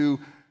people to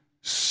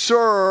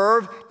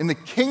serve in the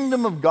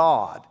kingdom of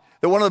God.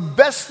 That one of the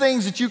best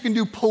things that you can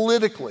do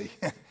politically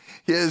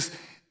is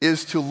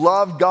to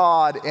love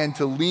God and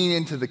to lean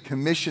into the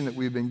commission that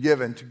we've been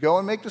given to go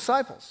and make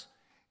disciples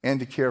and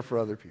to care for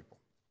other people.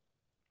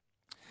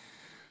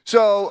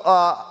 So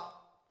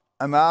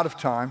I'm out of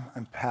time.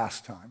 I'm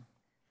past time.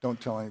 Don't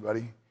tell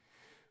anybody.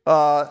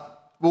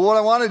 But what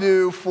I want to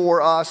do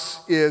for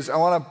us is I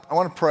want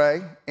to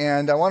pray,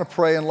 and I want to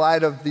pray in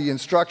light of the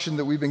instruction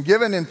that we've been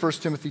given in 1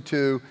 Timothy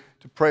 2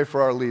 to pray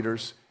for our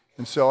leaders.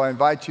 And so I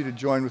invite you to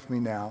join with me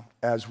now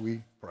as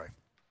we pray.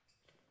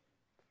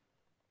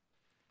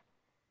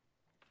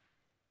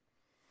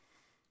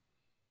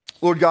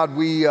 Lord God,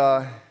 we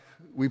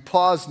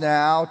pause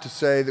now to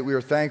say that we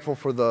are thankful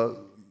for the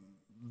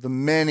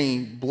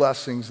many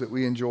blessings that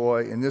we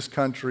enjoy in this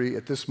country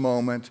at this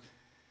moment.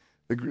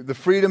 The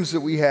freedoms that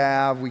we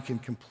have, we can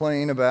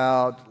complain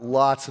about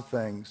lots of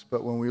things,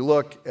 but when we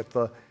look at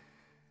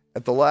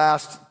the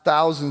last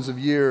thousands of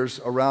years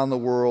around the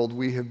world,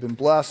 we have been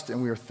blessed,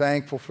 and we are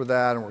thankful for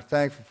that, and we're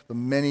thankful for the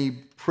many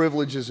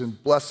privileges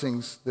and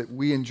blessings that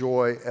we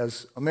enjoy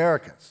as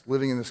Americans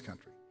living in this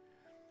country.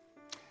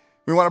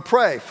 We want to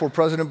pray for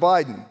President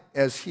Biden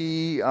as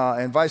he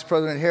and Vice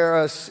President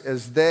Harris,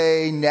 as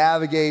they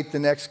navigate the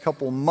next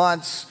couple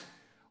months,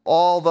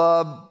 all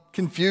the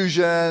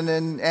confusion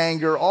and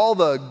anger, all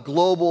the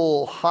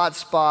global hot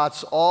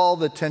spots, all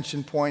the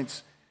tension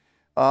points.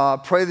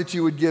 Pray that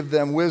you would give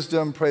them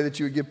wisdom. Pray that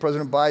you would give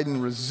President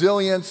Biden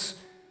resilience.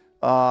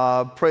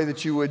 Pray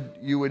that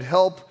you would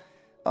help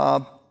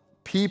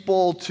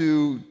people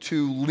to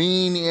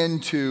lean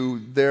into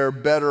their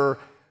better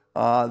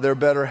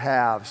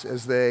halves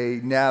as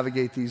they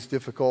navigate these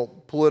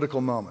difficult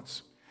political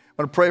moments.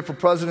 I want to pray for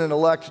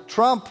President-elect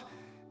Trump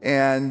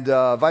and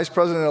Vice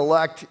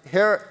President-elect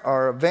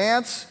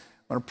Vance.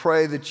 I want to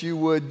pray that you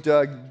would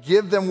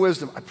give them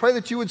wisdom. I pray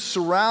that you would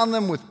surround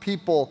them with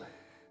people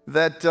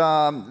that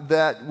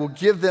will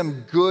give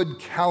them good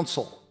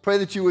counsel. Pray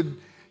that you would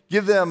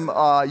give them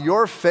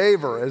your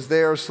favor as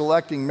they are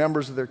selecting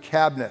members of their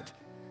cabinet.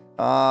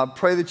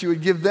 Pray that you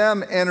would give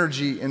them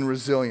energy and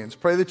resilience.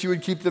 Pray that you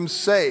would keep them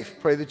safe.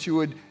 Pray that you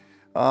would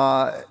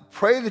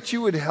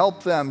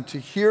help them to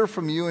hear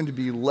from you and to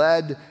be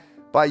led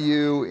by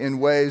you in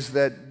ways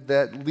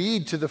that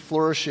lead to the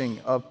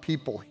flourishing of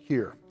people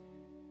here.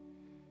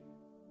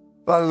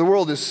 Father, the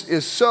world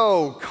is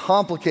so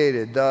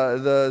complicated.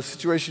 The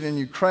situation in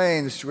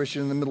Ukraine, the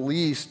situation in the Middle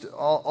East,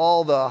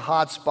 all the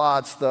hot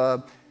spots,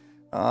 hotspots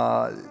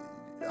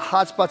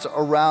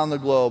around the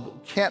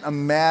globe. Can't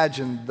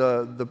imagine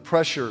the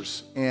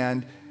pressures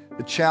and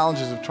the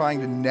challenges of trying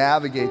to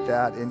navigate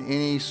that in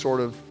any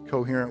sort of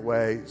coherent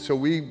way. So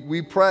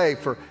we pray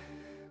for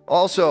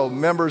also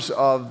members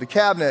of the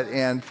cabinet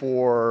and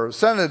for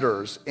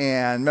senators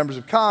and members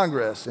of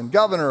Congress and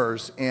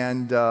governors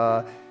and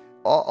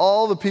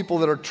all the people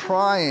that are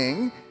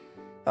trying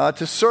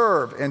to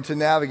serve and to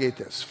navigate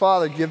this.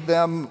 Father, give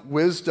them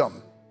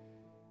wisdom.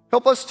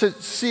 Help us to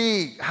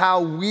see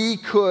how we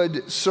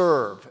could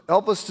serve.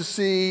 Help us to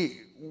see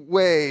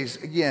ways,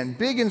 again,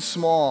 big and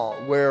small,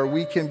 where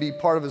we can be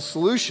part of a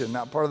solution,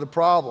 not part of the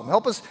problem.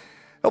 Help us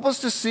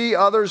to see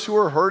others who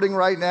are hurting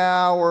right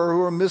now or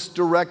who are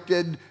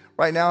misdirected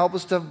right now. Help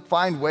us to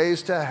find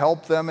ways to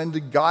help them and to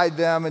guide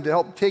them and to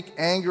help take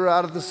anger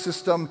out of the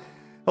system.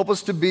 Help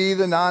us to be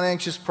the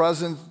non-anxious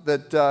presence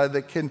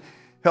that can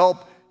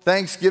help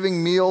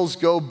Thanksgiving meals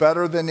go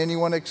better than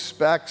anyone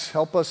expects.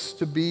 Help us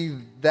to be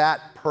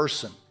that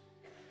person.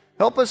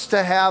 Help us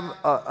to have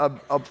a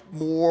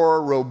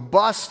more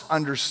robust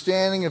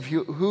understanding of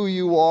who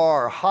you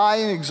are, high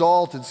and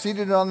exalted,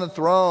 seated on the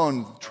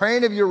throne,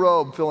 train of your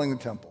robe filling the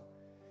temple.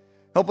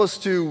 Help us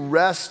to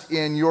rest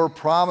in your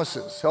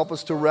promises. Help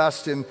us to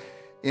rest in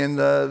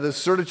the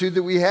certitude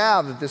that we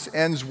have that this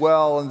ends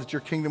well and that your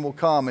kingdom will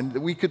come, and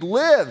that we could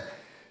live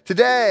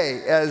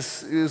today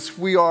as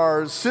we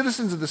are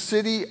citizens of the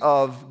city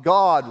of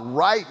God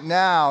right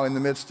now in the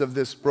midst of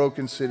this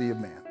broken city of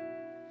man.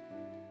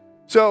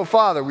 So,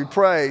 Father, we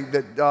pray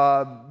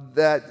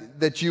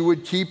that you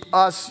would keep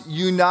us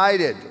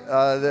united,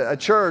 a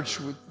church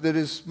that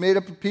is made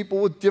up of people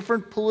with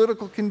different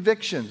political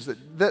convictions,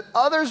 that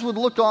others would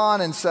look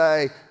on and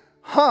say,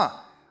 how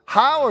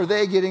are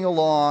they getting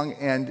along,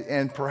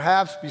 and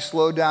perhaps be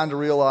slowed down to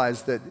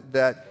realize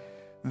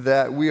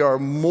that we are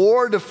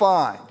more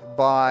defined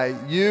by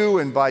you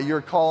and by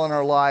your call in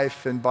our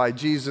life and by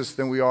Jesus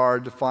than we are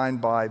defined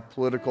by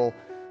political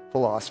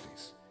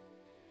philosophies.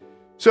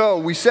 So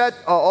we set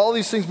all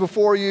these things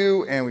before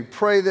you, and we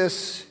pray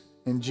this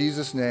in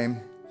Jesus'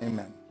 name.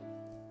 Amen.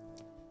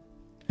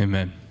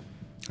 Amen.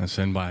 Let's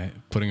end by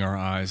putting our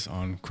eyes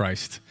on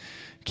Christ,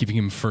 keeping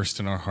him first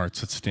in our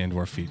hearts. Let's stand to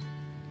our feet.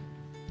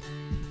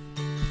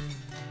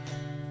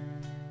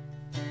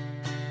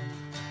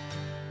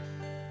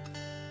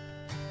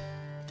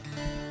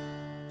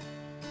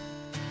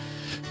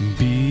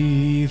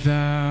 Be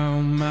thou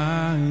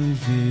my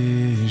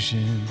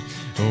vision,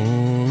 O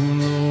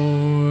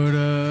Lord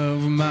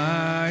of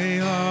my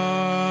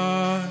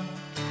heart,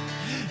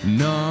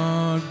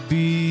 not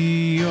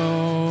be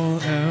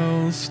all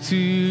else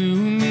to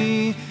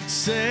me,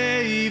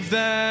 save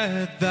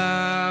that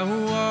thou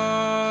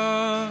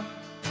art,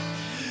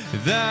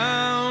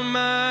 thou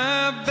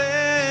my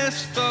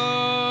best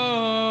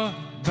thought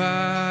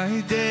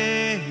by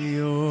day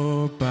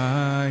or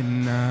by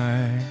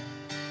night.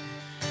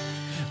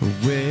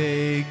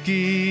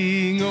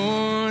 Waking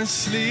or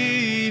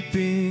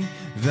sleeping,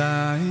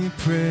 thy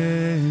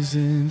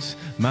presence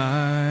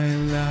my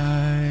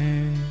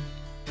life.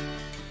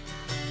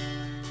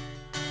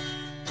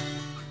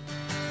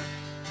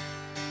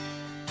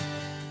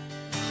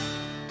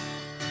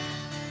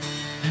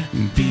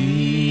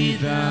 Be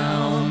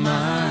thou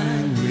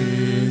my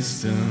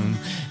wisdom,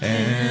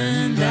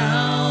 and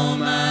thou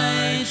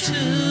my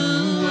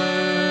true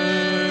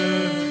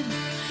word.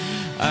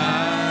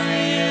 I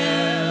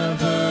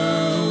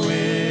ever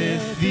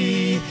with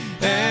thee,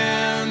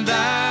 and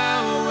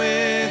thou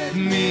with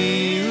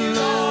me,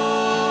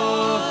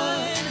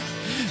 Lord.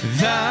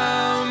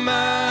 Thou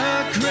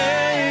my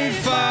great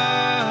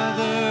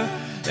Father,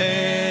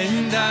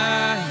 and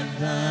I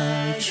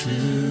thy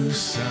true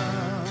Son.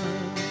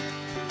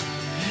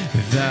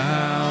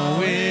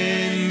 Thou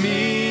in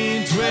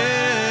me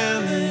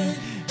dwelling,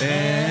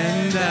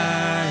 and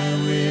I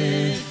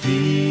with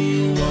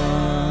thee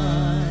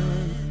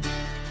one.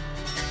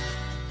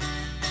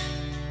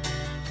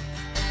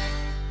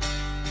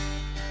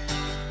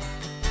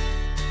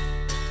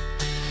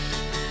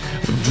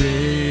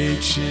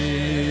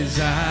 Riches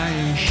I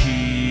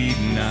heed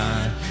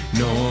not,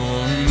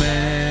 nor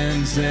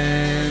man's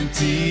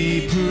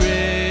empty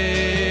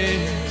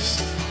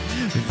praise.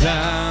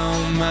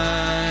 Thou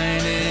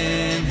mine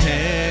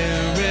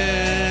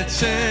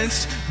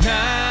inheritance,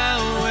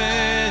 now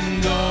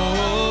and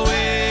always.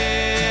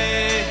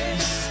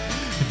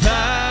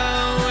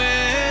 Thou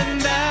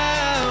and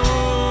thou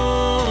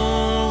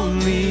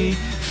only,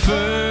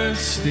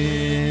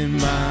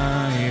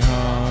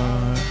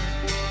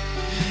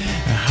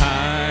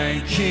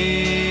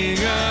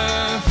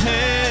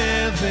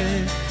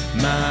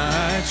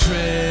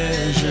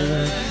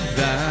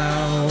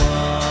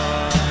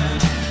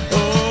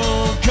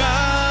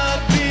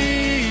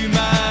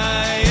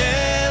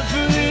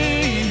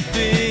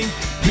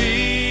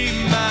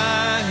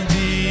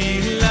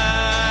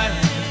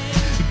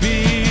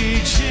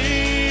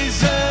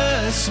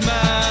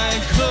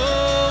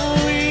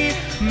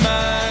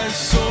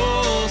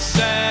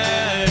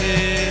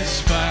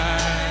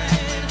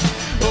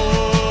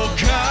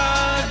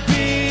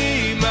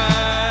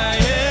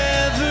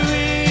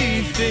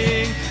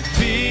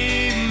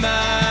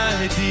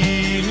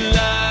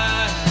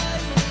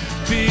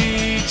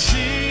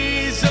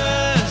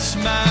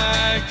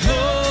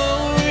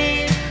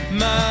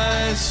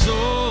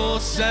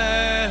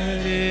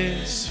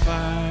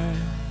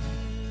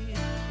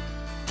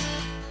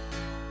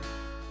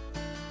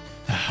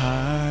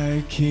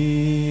 High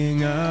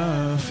King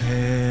of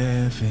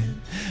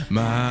heaven,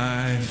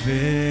 my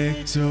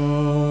victory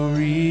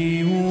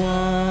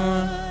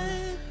won.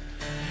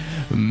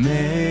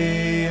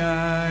 May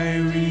I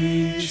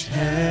reach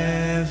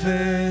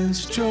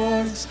heaven's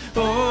joys,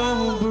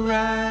 oh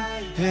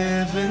bright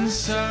heaven's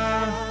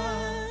sun.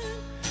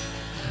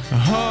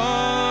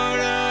 Heart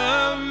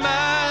of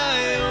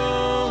my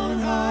own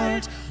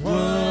heart,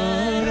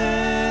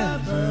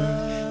 whatever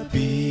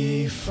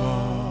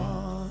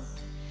befall,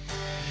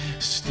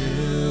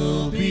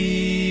 still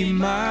be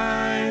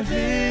my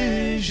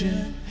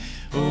vision,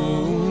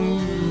 O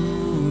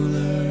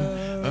ruler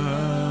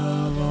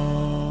of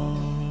all.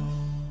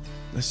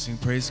 Let's sing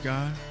praise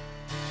God.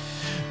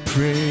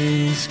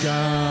 Praise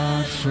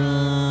God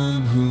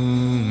from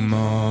whom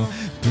all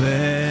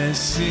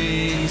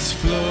blessings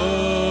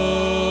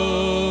flow.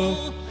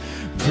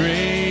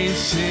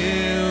 Praise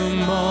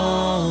Him,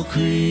 all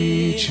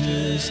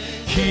creatures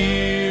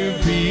here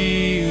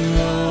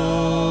below.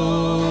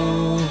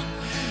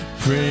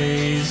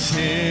 Praise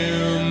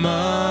Him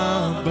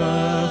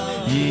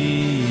above,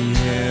 ye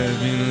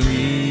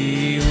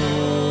heavenly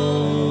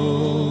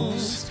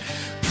hosts.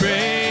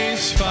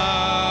 Praise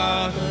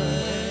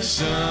Father,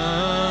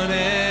 Son,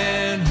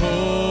 and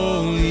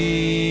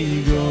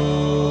Holy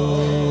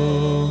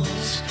Ghost.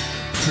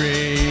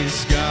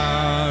 Praise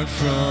God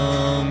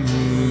from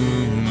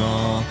whom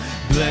all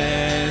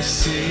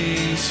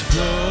blessings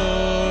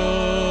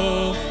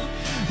flow.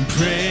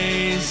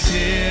 Praise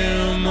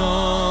Him,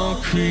 all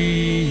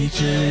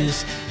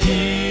creatures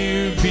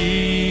here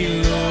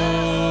below.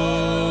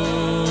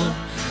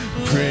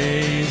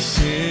 Praise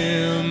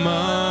Him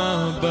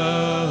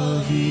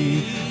above,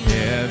 ye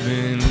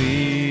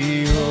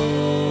heavenly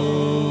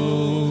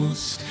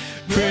hosts.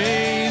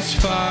 Praise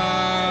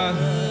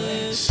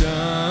Father,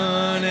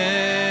 Son,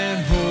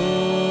 and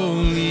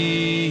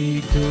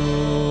Holy Ghost.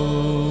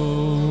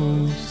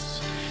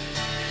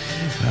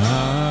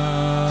 Amen.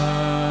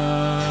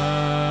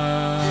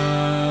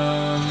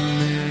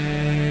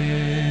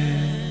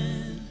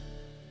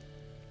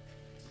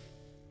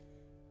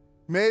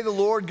 May the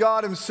Lord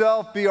God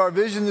Himself be our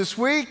vision this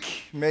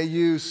week. May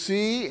you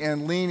see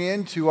and lean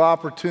into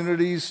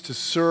opportunities to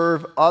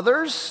serve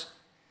others.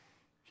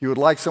 If you would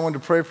like someone to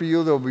pray for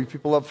you, there will be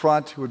people up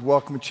front who would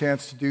welcome a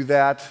chance to do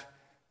that.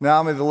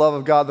 Now may the love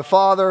of God the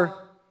Father,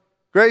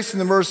 grace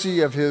and the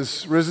mercy of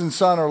His risen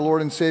Son, our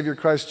Lord and Savior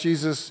Christ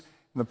Jesus,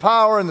 and the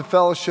power and the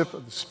fellowship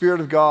of the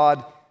Spirit of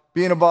God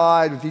be and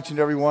abide with each and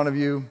every one of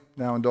you,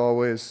 now and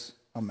always.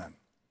 Amen.